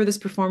I remember this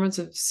performance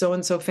of so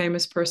and so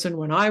famous person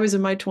when I was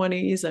in my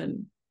 20s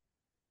and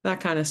that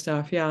kind of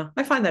stuff. Yeah,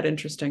 I find that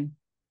interesting.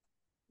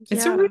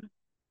 It's Yeah.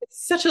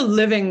 it's such a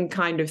living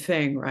kind of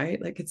thing,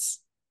 right? Like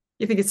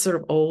you think it's sort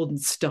of old and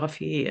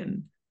stuffy,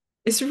 and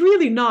it's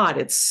really not.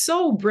 It's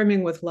so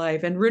brimming with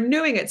life and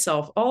renewing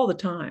itself all the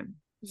time.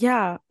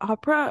 Yeah.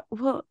 Opera,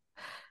 well,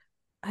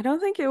 I don't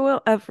think it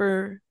will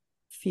ever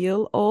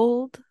feel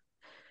old.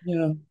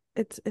 Yeah.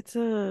 It's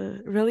a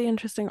really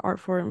interesting art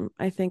form,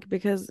 I think,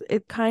 because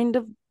it kind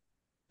of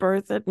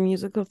birthed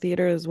musical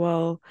theater as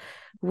well,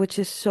 which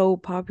is so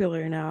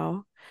popular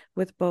now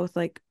with both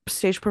like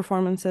stage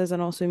performances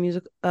and also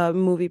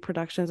movie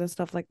productions and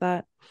stuff like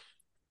that.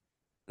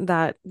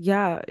 That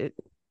yeah, it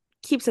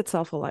keeps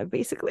itself alive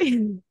basically.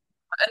 And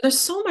there's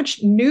so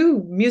much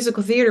new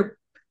musical theater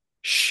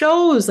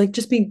shows like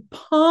just being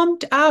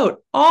pumped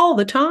out all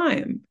the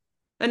time.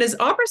 And as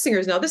opera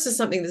singers now, this is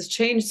something that's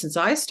changed since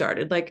I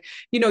started. Like,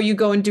 you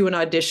go and do an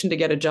audition to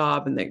get a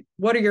job, and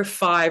what are your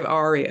 5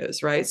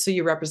 arias, right? So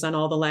you represent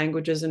all the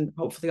languages and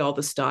hopefully all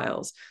the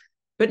styles.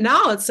 But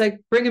now it's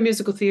like bring a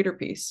musical theater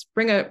piece,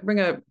 bring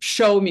a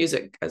show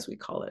music, as we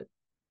call it,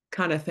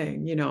 kind of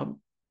thing.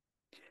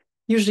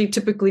 Usually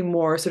typically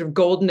more sort of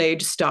golden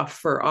age stuff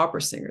for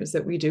opera singers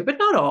that we do, but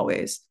not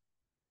always.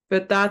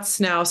 But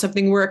that's now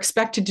something we're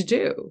expected to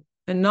do,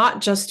 and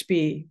not just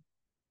be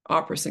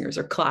opera singers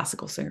or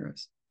classical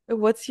singers.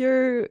 What's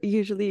your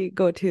usually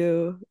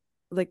go-to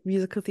like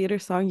musical theater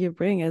song you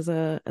bring as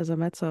a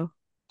mezzo?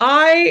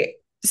 I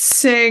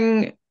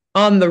sing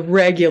on the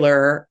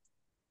regular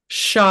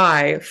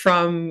Shy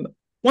from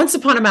Once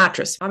Upon a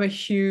Mattress. I'm a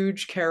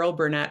huge Carol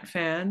Burnett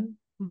fan.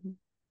 Mhm.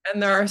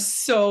 And there are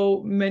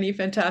so many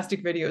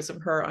fantastic videos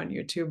of her on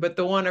YouTube, but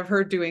the one of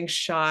her doing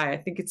Shy, I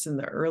think it's in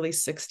the early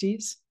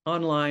 60s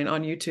online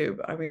on YouTube.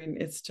 I mean,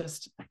 it's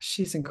just,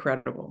 she's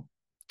incredible.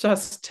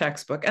 Just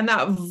textbook. And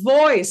that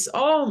voice,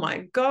 oh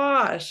my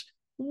gosh,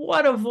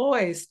 what a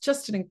voice.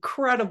 Just an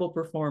incredible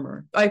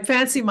performer. I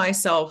fancy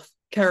myself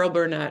Carol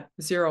Burnett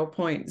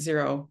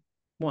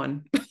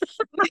 0.01.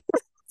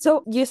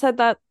 So you said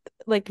that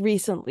like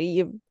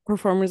recently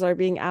performers are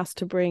being asked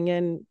to bring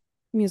in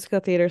musical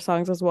theater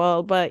songs as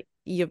well, but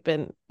you've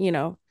been,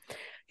 you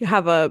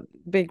have a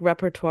big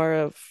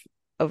repertoire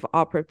of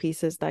opera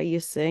pieces that you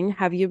sing.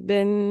 Have you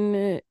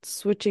been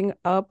switching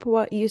up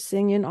what you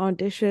sing in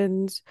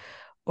auditions,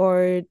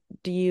 or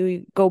do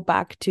you go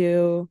back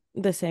to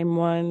the same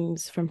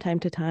ones from time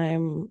to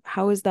time?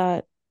 How is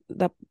that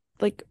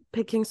like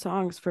picking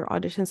songs for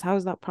auditions? How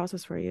is that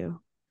process for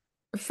you?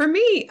 For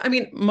me, I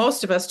mean,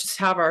 most of us just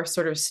have our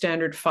sort of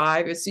standard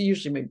five. It's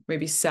usually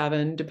maybe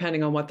seven,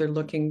 depending on what they're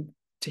looking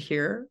to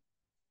hear.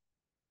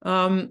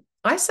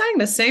 I sang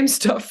the same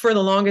stuff for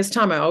the longest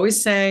time. I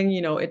always sang,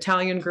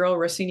 Italian Girl,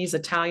 Rossini's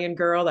Italian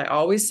Girl. I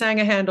always sang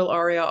a Handel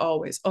aria,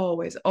 always,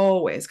 always,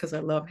 always, because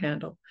I love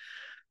Handel.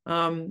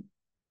 Um,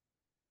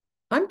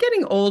 I'm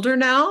getting older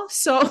now,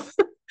 so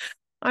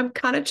I'm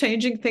kind of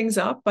changing things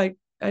up.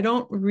 I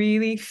don't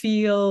really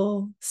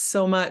feel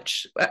so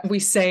much we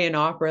say in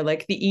opera,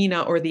 like the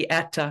Ina or the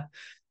Etta,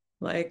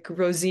 like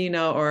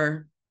Rosina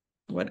or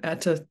what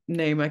Etta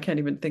name I can't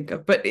even think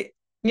of. But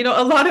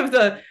a lot of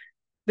the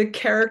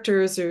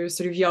characters are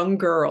sort of young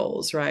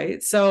girls,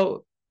 right?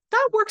 So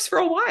that works for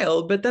a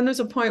while, but then there's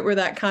a point where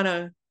that kind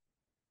of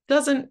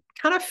doesn't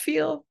kind of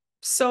feel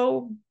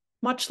so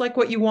much like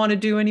what you want to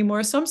do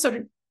anymore. So I'm sort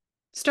of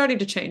starting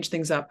to change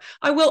things up.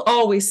 I will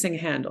always sing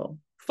Handel,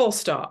 full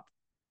stop.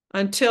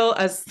 Until,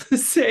 as the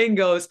saying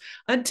goes,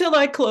 until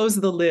I close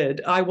the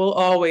lid, I will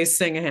always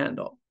sing a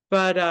Handel.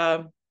 But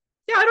yeah,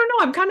 I don't know.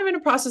 I'm kind of in a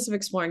process of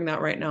exploring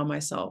that right now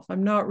myself.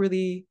 I'm not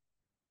really,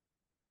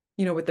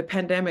 with the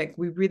pandemic,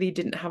 we really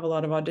didn't have a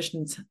lot of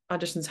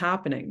auditions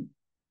happening.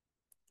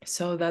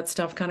 So that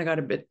stuff kind of got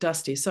a bit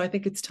dusty. So I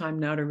think it's time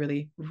now to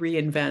really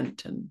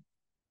reinvent and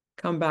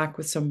come back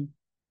with some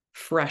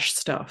fresh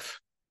stuff.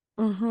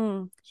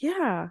 Mm-hmm.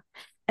 Yeah.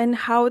 And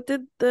how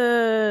did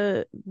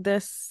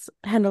this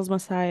Handel's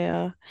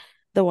Messiah,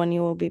 the one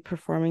you will be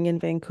performing in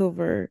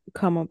Vancouver,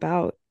 come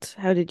about?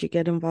 How did you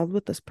get involved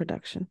with this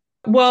production?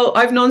 Well,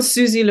 I've known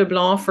Susie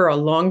Leblanc for a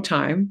long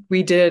time.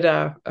 We did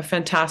a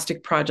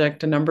fantastic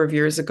project a number of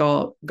years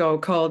ago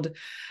called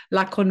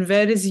La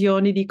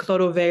Conversione di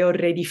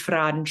Clodoveo Re di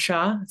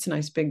Francia. It's a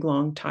nice big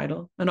long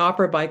title, an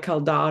opera by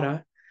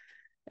Caldara.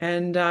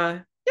 And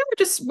yeah,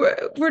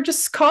 we're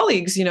just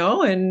colleagues,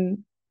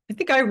 and I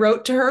think I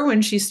wrote to her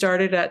when she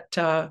started at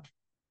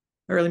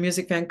Early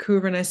Music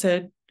Vancouver, and I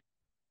said,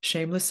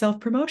 shameless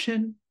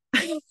self-promotion.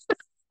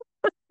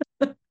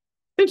 And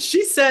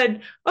she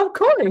said, of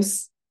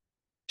course,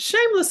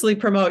 shamelessly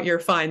promote your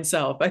fine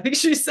self. I think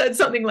she said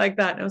something like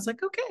that. And I was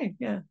like, okay,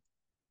 yeah.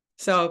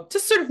 So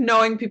just sort of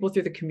knowing people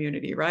through the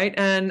community, right?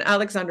 And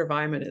Alexander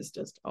Vyman is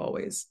just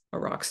always a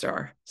rock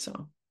star.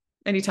 So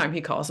anytime he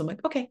calls, I'm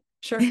like, okay,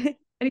 sure. I'll be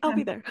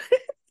Anytime. there.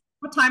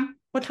 What time?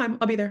 What time?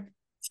 I'll be there.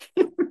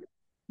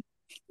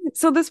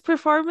 So this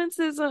performance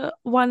is a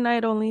one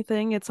night only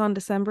thing. It's on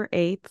December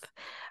 8th.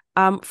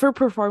 For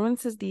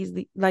performances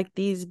like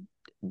these,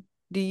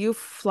 do you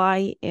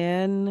fly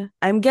in?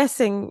 I'm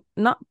guessing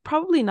not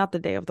probably not the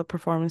day of the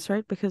performance,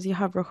 right? Because you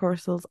have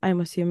rehearsals, I'm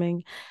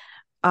assuming.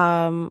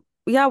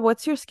 Yeah,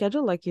 what's your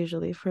schedule like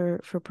usually for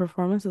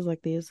performances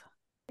like these?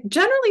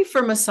 Generally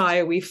for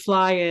Messiah, we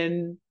fly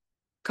in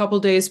a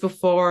couple days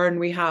before and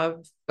we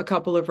have a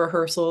couple of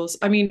rehearsals.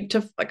 I mean,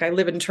 I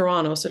live in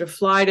Toronto, so to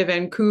fly to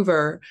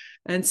Vancouver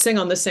and sing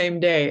on the same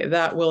day,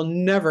 that will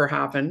never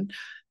happen.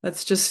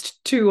 That's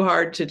just too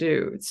hard to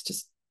do. It's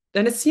just,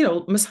 and it's,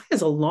 Messiah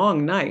is a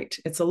long night.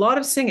 It's a lot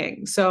of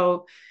singing.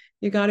 So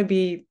you got to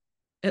be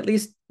at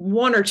least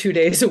 1 or 2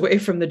 days away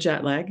from the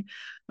jet lag.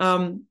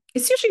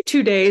 It's usually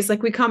 2 days.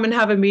 Like we come and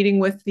have a meeting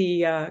with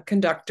the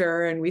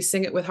conductor and we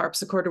sing it with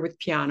harpsichord or with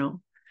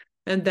piano.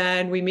 And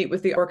then we meet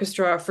with the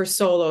orchestra for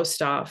solo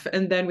stuff.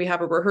 And then we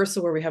have a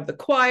rehearsal where we have the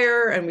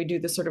choir and we do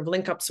the sort of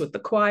link ups with the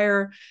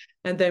choir.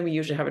 And then we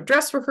usually have a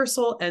dress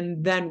rehearsal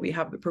and then we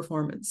have the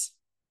performance.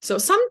 So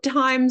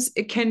sometimes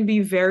it can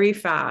be very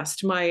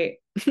fast. My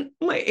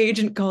my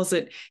agent calls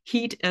it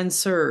heat and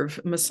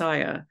serve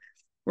Messiah,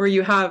 where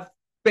you have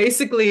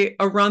basically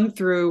a run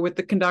through with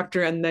the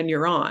conductor and then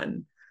you're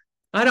on.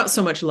 I don't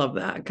so much love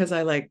that because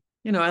I like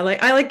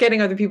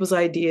getting other people's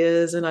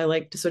ideas and I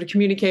like to sort of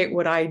communicate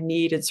what I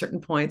need at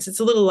certain points. It's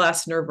a little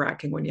less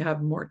nerve-wracking when you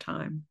have more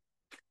time.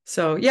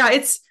 So yeah,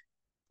 it's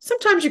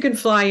sometimes you can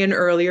fly in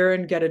earlier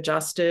and get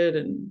adjusted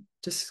and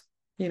just,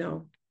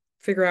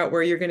 figure out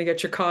where you're going to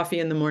get your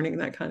coffee in the morning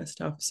and that kind of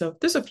stuff. So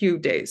there's a few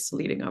days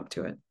leading up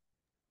to it.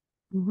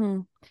 Mm-hmm.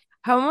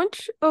 How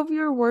much of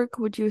your work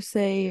would you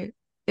say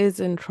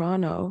is in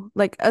Toronto?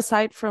 Like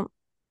aside from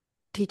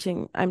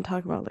teaching? I'm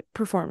talking about like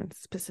performance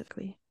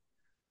specifically.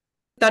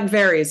 That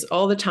varies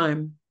all the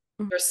time.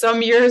 Mhm. There's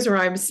some years where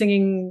I'm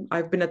singing,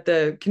 I've been at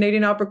the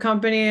Canadian Opera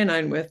Company and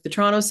I'm with the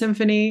Toronto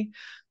Symphony.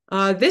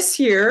 This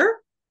year,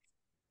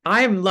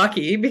 I'm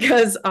lucky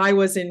because I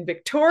was in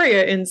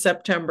Victoria in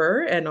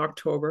September and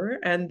October,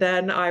 and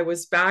then I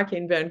was back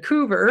in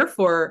Vancouver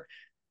for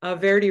a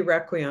Verdi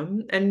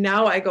Requiem. And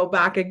now I go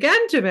back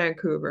again to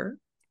Vancouver.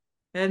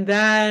 And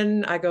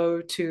then I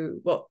go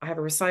to, well, I have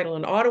a recital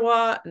in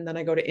Ottawa, and then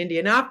I go to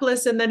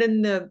Indianapolis. And then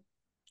in the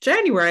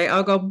January,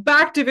 I'll go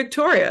back to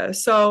Victoria.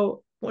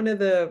 So one of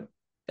the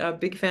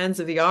big fans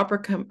of the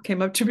opera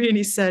came up to me and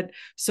he said,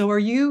 "So are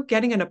you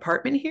getting an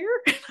apartment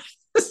here?"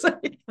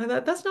 Like, I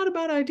thought that's not a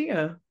bad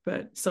idea.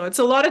 But so it's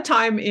a lot of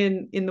time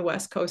in the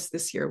West Coast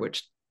this year,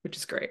 which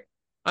is great.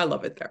 I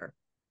love it there.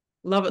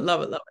 Love it,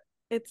 love it, love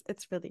it.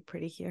 It's really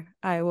pretty here.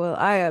 I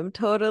am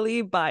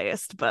totally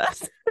biased,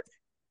 but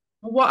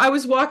Well, I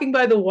was walking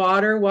by the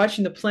water,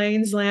 watching the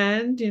planes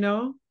land,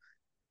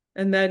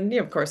 and then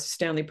of course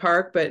Stanley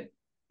Park, but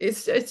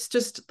it's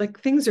just like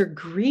things are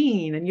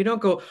green and you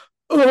don't go,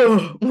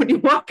 oh, when you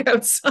walk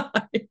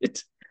outside.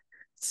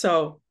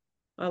 So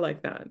I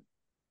like that.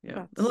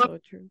 Yeah. that's so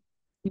true.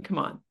 Come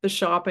on. The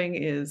shopping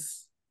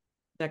is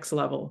next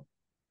level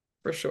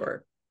for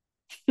sure.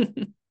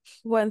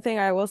 One thing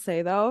I will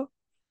say though,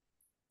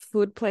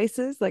 food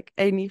places, like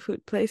any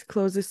food place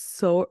closes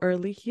so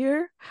early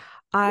here.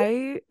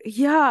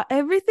 Yeah,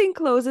 everything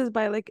closes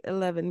by like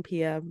 11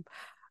 p.m.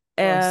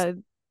 Oh,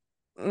 And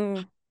mm,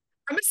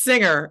 I'm a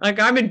singer. Like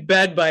I'm in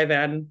bed by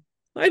then.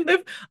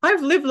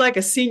 I've lived like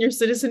a senior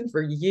citizen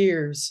for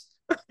years.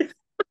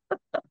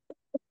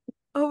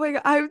 oh my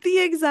God, I'm the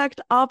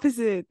exact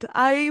opposite.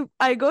 I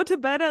go to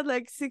bed at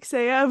like 6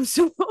 a.m.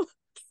 So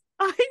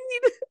I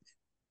need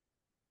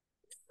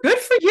Good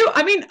for you.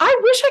 I mean, I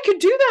wish I could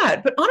do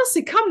that, but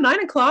honestly, come 9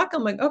 o'clock,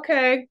 I'm like,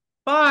 okay,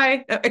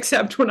 bye.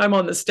 Except when I'm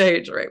on the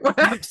stage, right?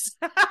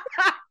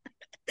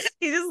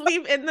 you just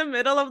leave in the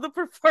middle of the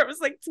performance,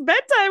 like it's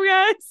bedtime,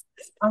 guys.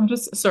 I'm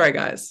just sorry,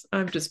 guys.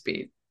 I'm just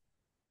beat.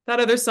 That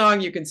other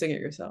song, you can sing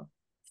it yourself.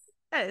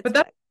 It's But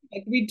that's fine.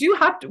 like, we do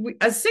have to,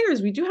 as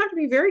singers, we do have to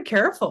be very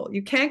careful.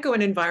 You can't go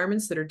in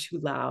environments that are too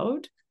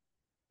loud.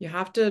 You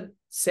have to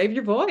save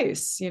your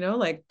voice,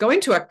 like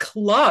going to a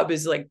club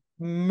is like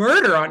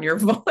murder on your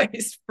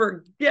voice.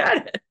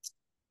 Forget it.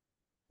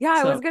 Yeah,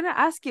 I was So gonna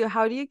ask you,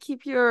 how do you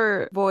keep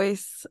your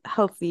voice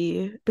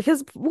healthy?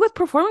 Because with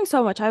performing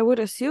so much, I would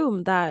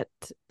assume that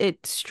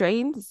it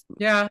strains.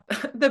 yeah,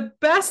 the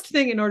best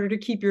thing in order to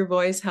keep your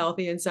voice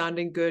healthy and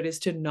sounding good is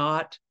to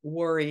not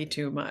worry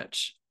too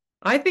much.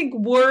 I think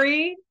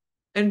worry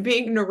and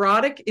being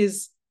neurotic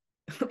is,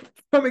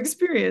 from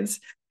experience,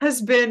 has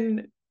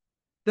been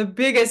the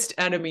biggest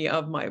enemy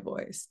of my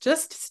voice.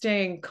 Just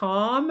staying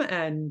calm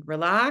and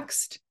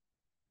relaxed,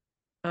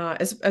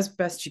 as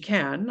best you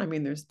can. I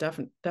mean, there's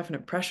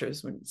definite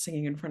pressures when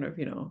singing in front of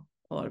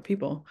a lot of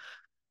people.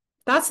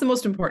 That's the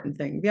most important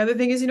thing. The other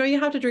thing is, you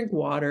have to drink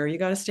water. You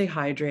got to stay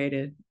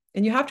hydrated,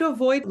 and you have to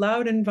avoid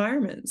loud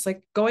environments.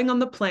 Like going on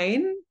the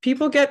plane,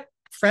 people get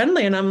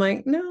friendly, and I'm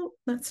like, no,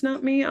 that's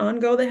not me. On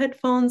go the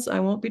headphones.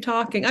 I won't be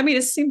talking. I mean,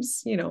 it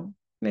seems,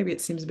 maybe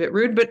it seems a bit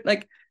rude, but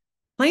like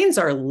planes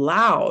are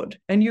loud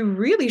and you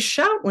really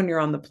shout when you're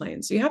on the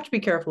plane. So you have to be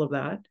careful of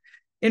that.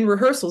 In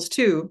rehearsals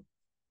too,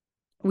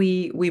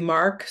 we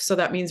mark. So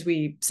that means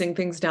we sing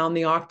things down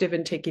the octave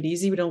and take it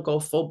easy. We don't go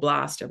full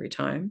blast every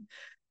time.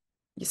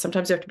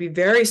 Sometimes you have to be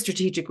very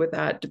strategic with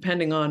that,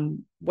 depending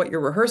on what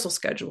your rehearsal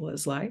schedule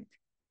is like.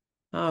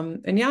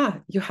 And yeah,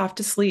 you have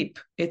to sleep.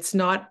 It's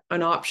not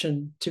an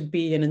option to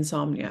be an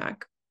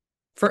insomniac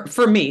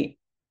for me.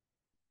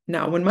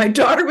 Now, when my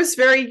daughter was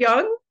very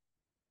young,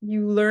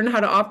 you learn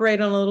how to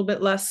operate on a little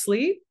bit less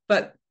sleep,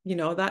 but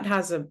that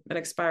has an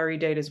expiry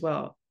date as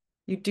well.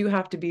 You do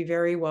have to be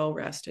very well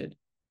rested,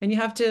 and you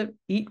have to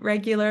eat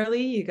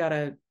regularly. You got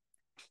to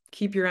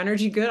keep your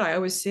energy good. I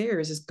always say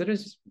is as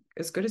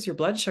good as your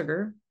blood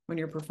sugar when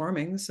you're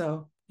performing.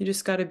 So you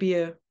just got to be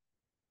a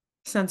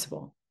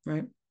sensible,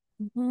 right?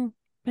 Mm-hmm.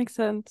 Makes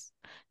sense.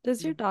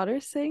 Does Yeah. your daughter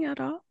sing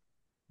at all?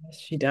 Yes,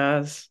 she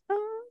does. Oh.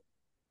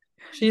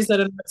 She's at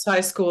an arts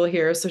high school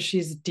here, so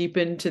she's deep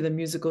into the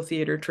musical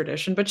theater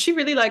tradition, but she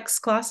really likes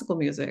classical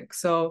music.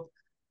 So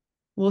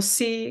we'll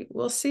see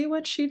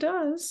what she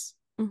does.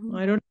 Mm-hmm.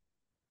 I don't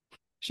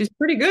She's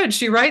pretty good.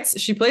 She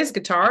plays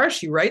guitar,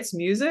 she writes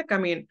music. I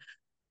mean,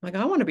 like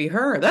I want to be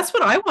her. That's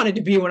what I wanted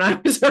to be when I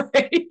was her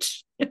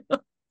age.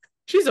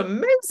 She's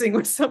amazing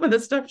with some of the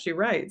stuff she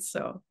writes.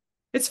 So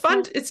it's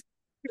fun. Yeah. It's to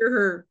hear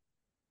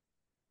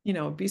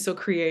her, be so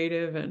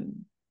creative,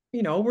 and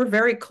we're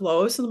very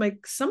close. And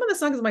like some of the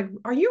songs, I'm like,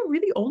 are you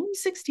really only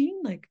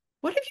 16? Like,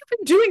 what have you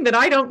been doing that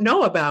I don't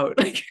know about?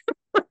 Like,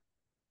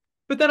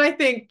 but then I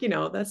think,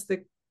 that's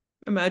the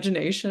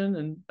imagination.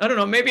 And I don't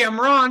know, maybe I'm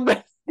wrong,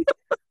 but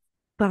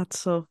That's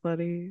so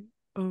funny.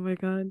 Oh my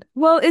God.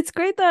 Well, it's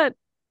great that,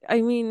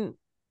 I mean,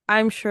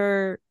 I'm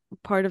sure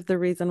part of the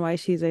reason why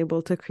she's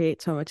able to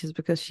create so much is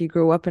because she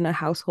grew up in a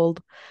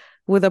household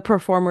with a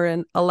performer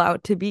and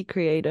allowed to be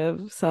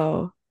creative.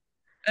 So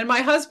And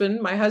my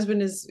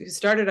husband is he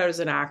started out as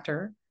an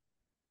actor.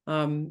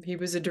 He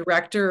was a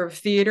director of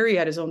theater. He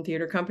had his own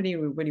theater company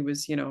when he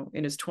was,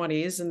 in his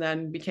 20s, and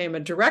then became a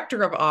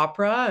director of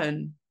opera.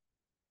 And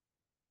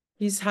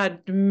he's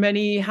had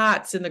many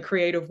hats in the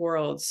creative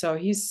world. So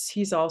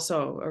he's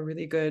also a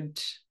really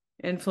good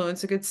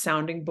influence, a good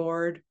sounding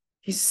board.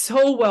 He's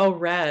so well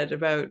read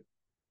about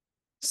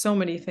so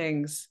many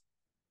things.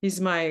 He's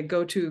my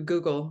go-to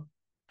Google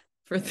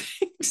for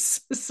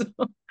things. So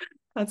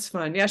that's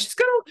fun. Yeah, she's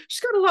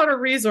got a lot of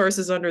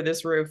resources under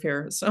this roof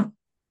here. So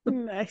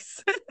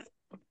Nice.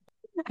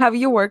 Have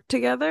you worked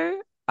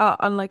together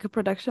on like a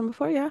production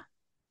before? Yeah.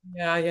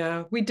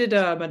 yeah. We did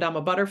Madame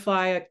a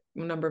Butterfly a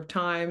number of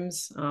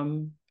times.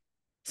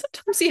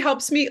 Sometimes he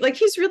helps me. Like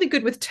he's really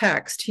good with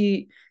text.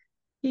 He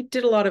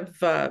did a lot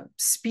of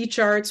speech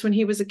arts when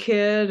he was a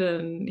kid,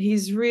 and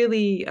he's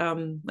really,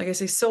 like I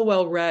say, so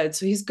well read.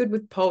 So he's good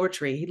with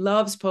poetry. He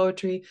loves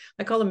poetry.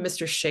 I call him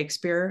Mr.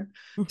 Shakespeare.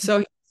 So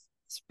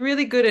he's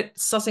really good at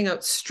sussing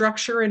out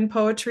structure in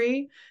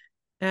poetry.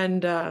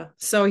 And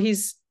so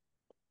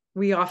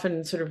we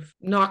often sort of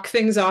knock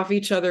things off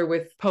each other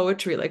with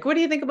poetry. Like, what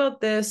do you think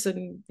about this?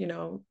 And,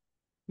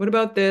 what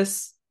about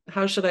this?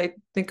 How should I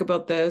think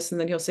about this? And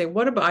then he'll say,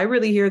 what about, I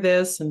really hear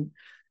this. And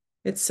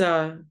it's,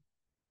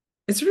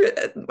 it's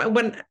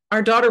when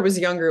our daughter was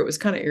younger, it was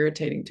kind of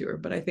irritating to her,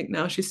 but I think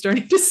now she's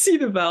starting to see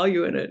the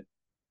value in it.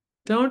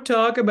 Don't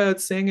talk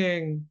about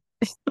singing.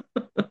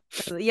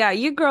 Yeah,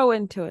 you grow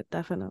into it,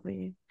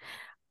 definitely.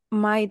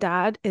 My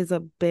dad is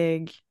a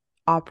big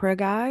opera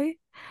guy.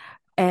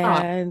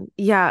 Ah, And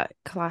yeah,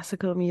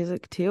 classical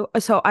music too.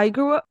 So I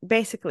grew up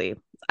basically,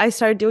 I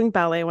started doing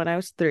ballet when I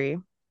was 3.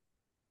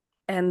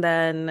 And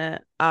then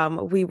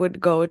we would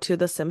go to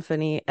the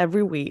symphony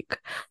every week.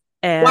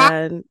 wow.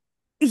 And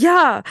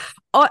yeah,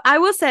 oh, I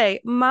will say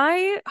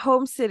my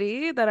home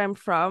city that I'm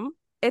from,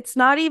 it's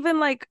not even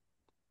like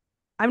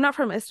I'm not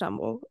from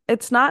Istanbul.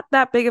 It's not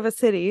that big of a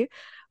city,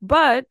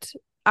 but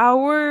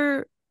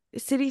our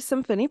city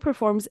symphony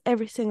performs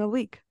every single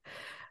week.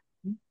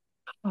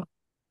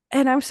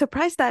 And I'm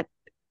surprised that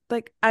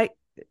like I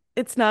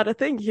it's not a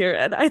thing here.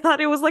 And I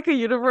thought it was like a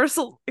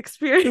universal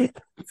experience.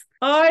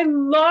 I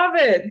love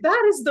it.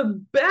 That is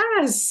the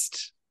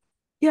best.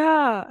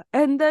 Yeah.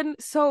 And then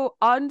so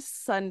on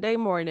Sunday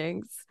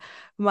mornings,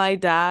 my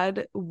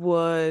dad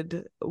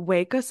would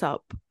wake us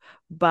up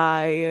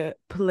by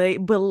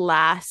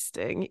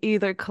blasting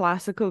either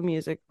classical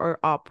music or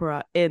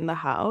opera in the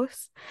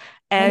house.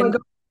 Oh my And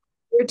God,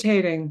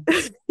 irritating.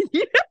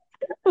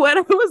 when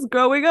I was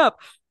growing up,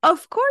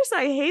 of course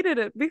I hated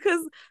it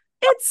because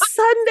it's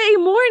Sunday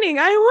morning.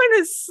 I want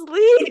to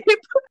sleep.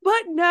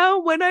 But now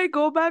when I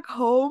go back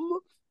home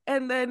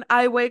and then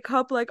I wake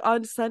up like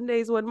on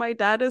Sundays when my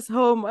dad is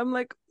home, I'm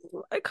like,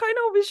 I kind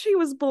of wish he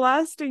was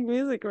blasting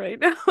music right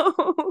now.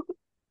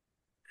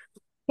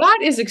 That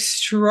is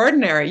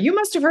extraordinary. You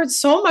must have heard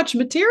so much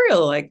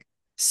material, like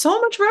so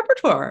much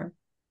repertoire.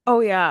 Oh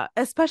yeah,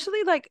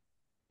 especially like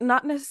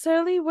not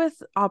necessarily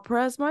with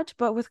opera as much,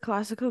 but with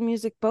classical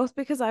music, both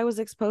because I was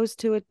exposed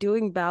to it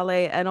doing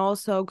ballet and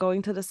also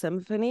going to the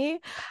symphony.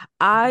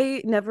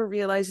 I never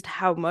realized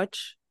how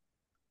much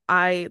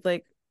I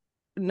like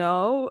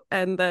know,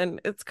 and then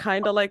it's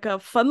kind of like a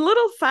fun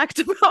little fact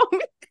about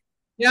me.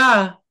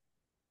 Yeah.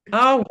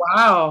 Oh,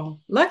 wow.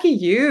 Lucky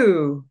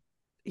you.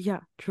 Yeah,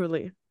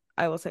 truly.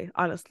 I will say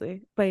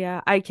honestly. But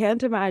yeah, I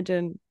can't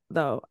imagine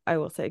though, I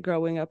will say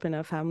growing up in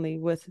a family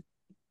with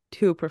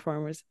 2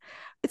 performers.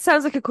 It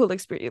sounds like a cool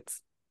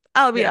experience.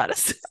 I'll be Yeah.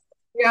 honest.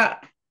 Yeah.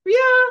 Yeah.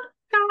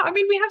 Yeah. I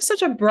mean, we have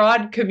such a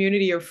broad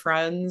community of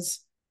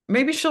friends.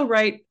 Maybe she'll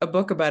write a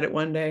book about it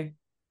one day.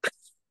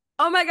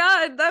 Oh my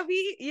God, that'd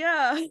be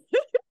yeah.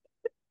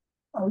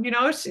 Oh,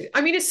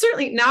 I mean, it's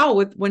certainly now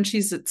with when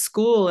she's at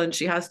school and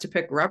she has to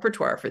pick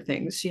repertoire for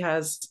things, she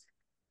has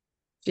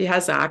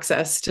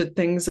access to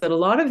things that a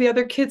lot of the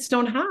other kids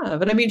don't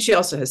have. And I mean, she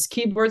also has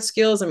keyboard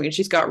skills. I mean,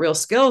 she's got real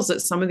skills that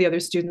some of the other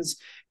students,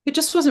 it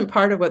just wasn't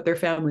part of what their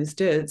families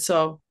did.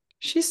 So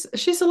she's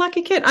a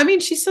lucky kid. I mean,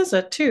 she says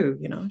that too,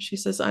 She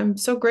says, I'm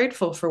so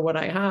grateful for what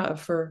I have,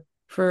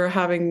 for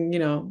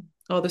having,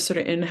 all this sort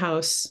of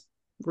in-house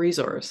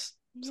resource.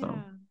 So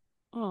Yeah.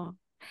 Oh.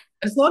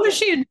 as long as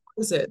Yeah. she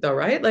enjoys it though,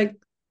 right? Like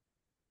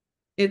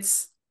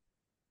it's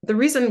the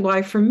reason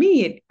why for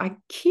me I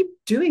keep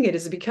doing it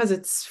is because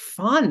it's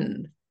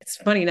fun. It's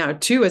funny now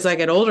too, as I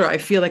get older, I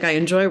feel like I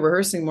enjoy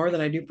rehearsing more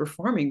than I do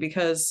performing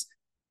because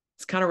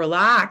it's kind of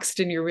relaxed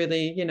and you're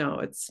really,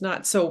 it's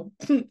not so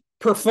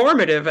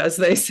performative as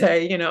they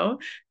say,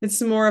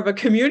 it's more of a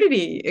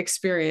community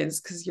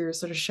experience because you're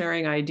sort of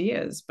sharing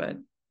ideas, but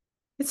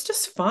it's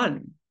just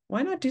fun.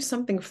 Why not do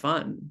something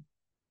fun?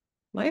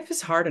 Life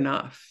is hard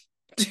enough.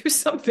 Do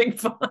something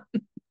fun.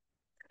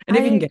 And I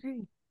if you can get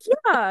agree.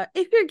 Yeah,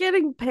 if you're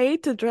getting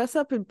paid to dress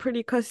up in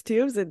pretty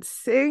costumes and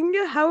sing,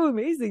 how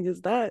amazing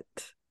is that?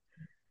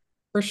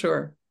 for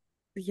sure.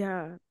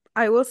 Yeah,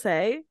 I will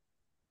say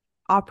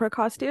opera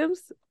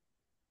costumes,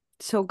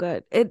 so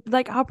good. It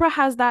like opera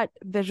has that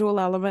visual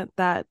element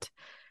that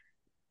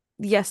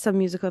yes, some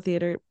musical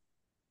theater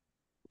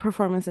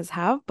performances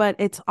have, but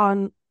it's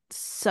on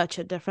such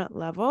a different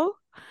level.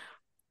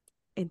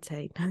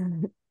 Insane.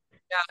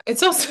 Yeah,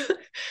 it's also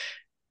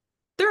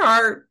there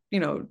are,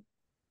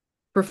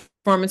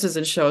 performances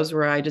and shows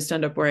where I just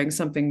end up wearing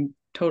something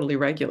totally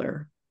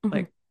regular, Mhm.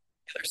 like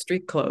regular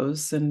street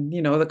clothes, and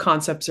the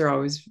concepts are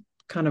always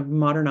kind of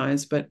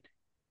modernized, but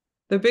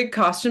the big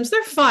costumes,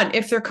 they're fun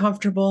if they're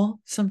comfortable.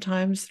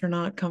 Sometimes they're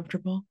not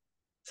comfortable.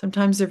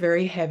 Sometimes they're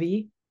very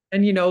heavy.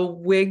 And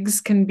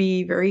wigs can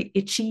be very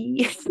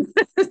itchy.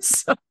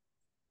 So,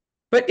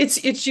 but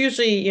it's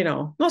usually,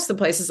 most of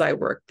the places I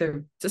work,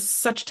 they're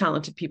just such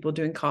talented people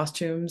doing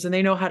costumes and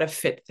they know how to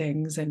fit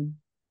things. And,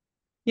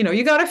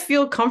 you got to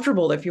feel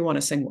comfortable if you want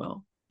to sing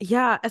well.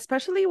 Yeah,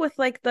 especially with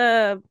like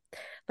the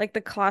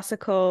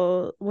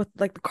classical with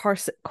like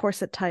the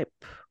corset type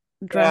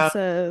Yeah.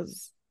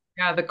 dresses.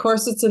 Yeah. The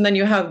corsets. And then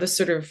you have the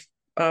sort of,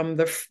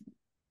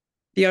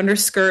 the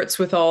underskirts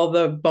with all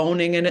the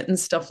boning in it and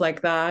stuff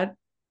like that.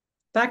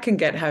 That can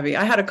get heavy.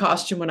 I had a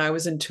costume when I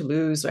was in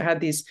Toulouse. I had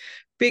these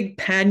big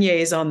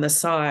panniers on the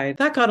side.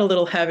 That got a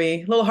little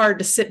heavy, a little hard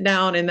to sit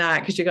down in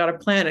that because you got to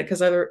plan it.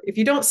 Because either if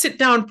you don't sit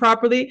down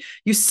properly,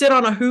 you sit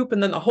on a hoop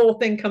and then the whole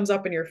thing comes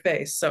up in your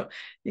face. So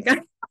you got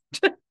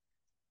to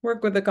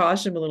work with the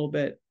costume a little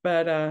bit.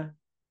 But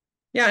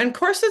yeah, and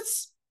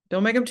corsets,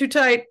 don't make them too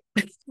tight.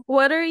 Do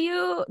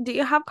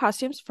you have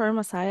costumes for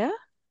Messiah?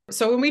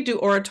 So when we do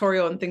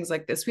oratorio and things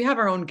like this, we have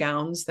our own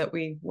gowns that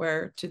we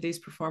wear to these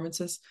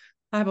performances.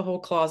 I have a whole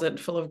closet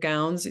full of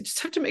gowns. You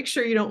just have to make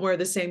sure you don't wear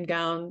the same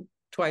gown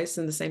twice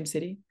in the same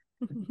city.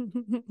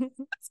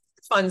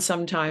 It's fun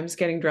sometimes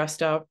getting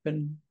dressed up,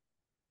 and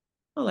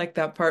I like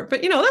that part.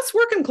 But that's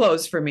working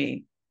clothes for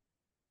me.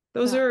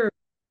 Those Yeah. are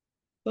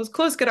those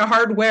clothes get a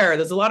hard wear.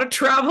 There's a lot of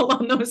travel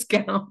on those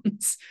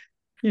gowns,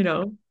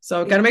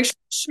 So got to make sure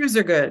the shoes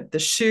are good. The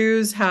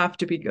shoes have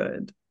to be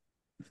good.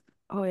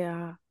 Oh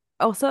yeah.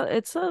 Also,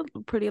 it's a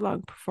pretty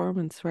long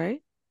performance,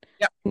 right?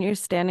 Yeah. And you're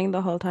standing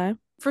the whole time.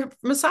 For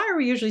Messiah,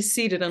 we're usually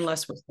seated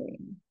unless we're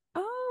singing.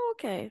 Oh,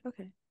 okay.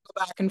 Okay.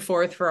 Go back and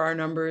forth for our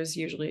numbers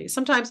usually.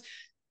 Sometimes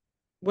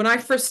when I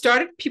first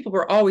started, people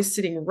were always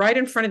sitting right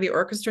in front of the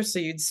orchestra. So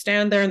you'd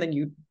stand there and then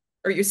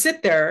you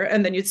sit there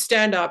and then you'd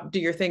stand up, do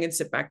your thing and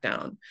sit back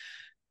down.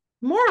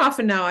 More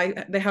often now,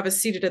 they have us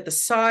seated at the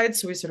side.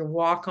 So we sort of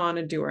walk on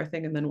and do our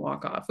thing and then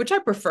walk off, which I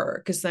prefer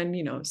because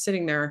then,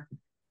 sitting there in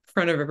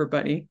front of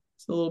everybody,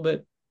 it's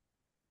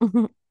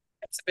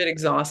it's a bit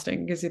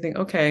exhausting because you think,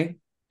 okay,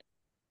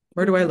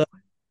 where do I look?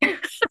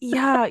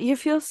 Yeah, you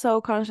feel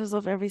so conscious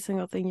of every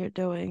single thing you're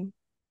doing.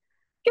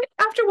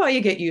 After a while,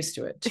 you get used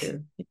to it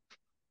too.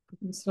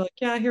 It's like,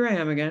 yeah, here I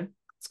am again.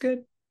 It's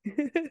good.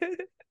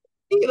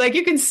 Like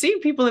you can see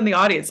people in the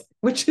audience,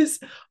 which is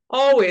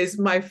always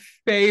my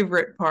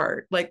favorite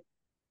part. Like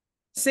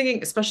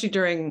singing, especially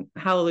during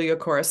Hallelujah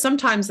chorus.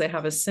 Sometimes they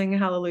have us sing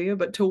Hallelujah,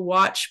 but to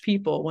watch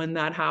people when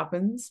that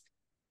happens,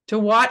 to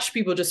watch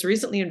people just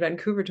recently in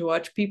Vancouver, to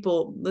watch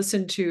people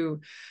listen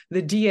to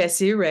the Dies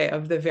Irae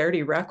of the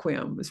Verdi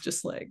Requiem was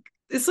just like,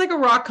 it's like a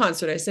rock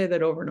concert. I say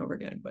that over and over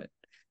again, but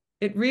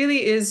it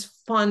really is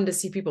fun to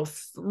see people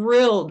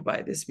thrilled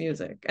by this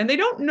music. And they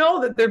don't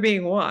know that they're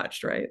being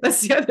watched, right?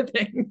 That's the other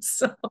thing.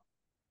 So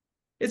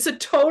it's a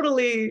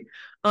totally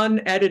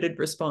unedited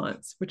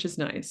response, which is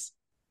nice.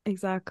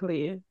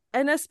 Exactly.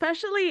 And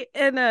especially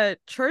in a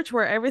church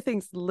where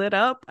everything's lit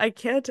up, I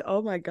can't,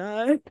 oh my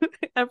God,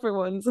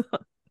 everyone's.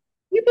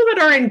 People that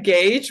are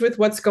engaged with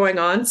what's going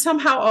on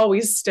somehow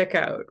always stick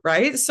out,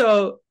 right?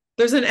 So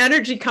there's an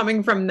energy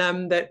coming from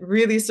them that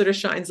really sort of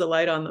shines a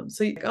light on them.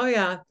 So, oh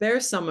yeah,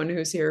 there's someone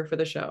who's here for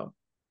the show,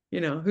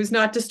 who's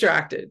not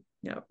distracted.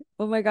 Yeah.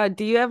 Oh my God,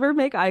 do you ever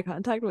make eye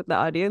contact with the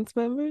audience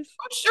members?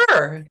 Oh,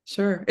 sure,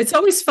 sure. It's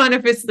always fun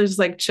if there's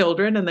like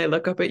children and they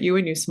look up at you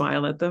and you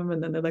smile at them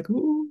and then they're like,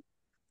 ooh,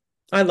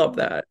 I love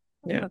that.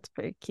 Yeah. That's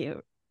pretty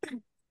cute.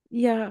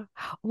 Yeah.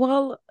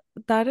 Well,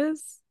 that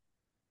is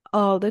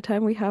all the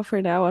time we have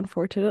for now,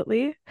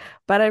 unfortunately.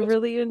 But I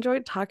really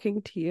enjoyed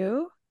talking to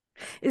you.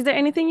 Is there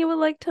anything you would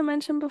like to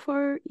mention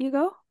before you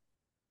go?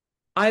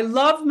 I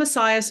love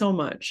Messiah so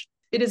much.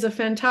 It is a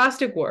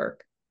fantastic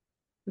work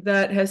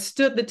that has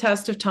stood the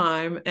test of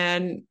time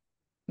and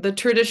the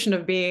tradition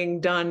of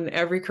being done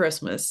every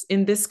Christmas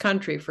in this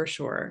country for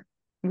sure.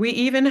 We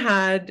even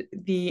had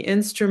the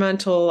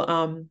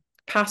instrumental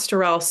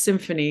pastoral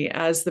symphony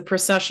as the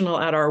processional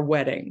at our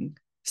wedding.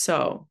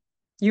 So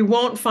you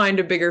won't find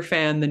a bigger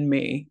fan than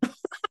me.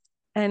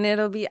 And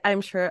it'll be,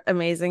 I'm sure,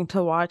 amazing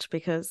to watch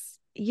because,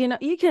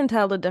 you can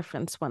tell the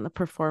difference when the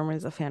performer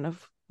is a fan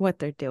of what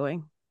they're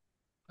doing.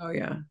 Oh,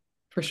 yeah,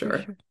 for For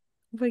sure. sure.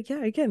 But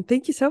yeah, again,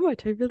 thank you so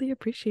much. I really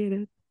appreciate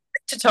it.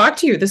 To talk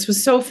to you. This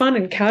was so fun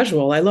and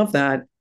casual. I love that.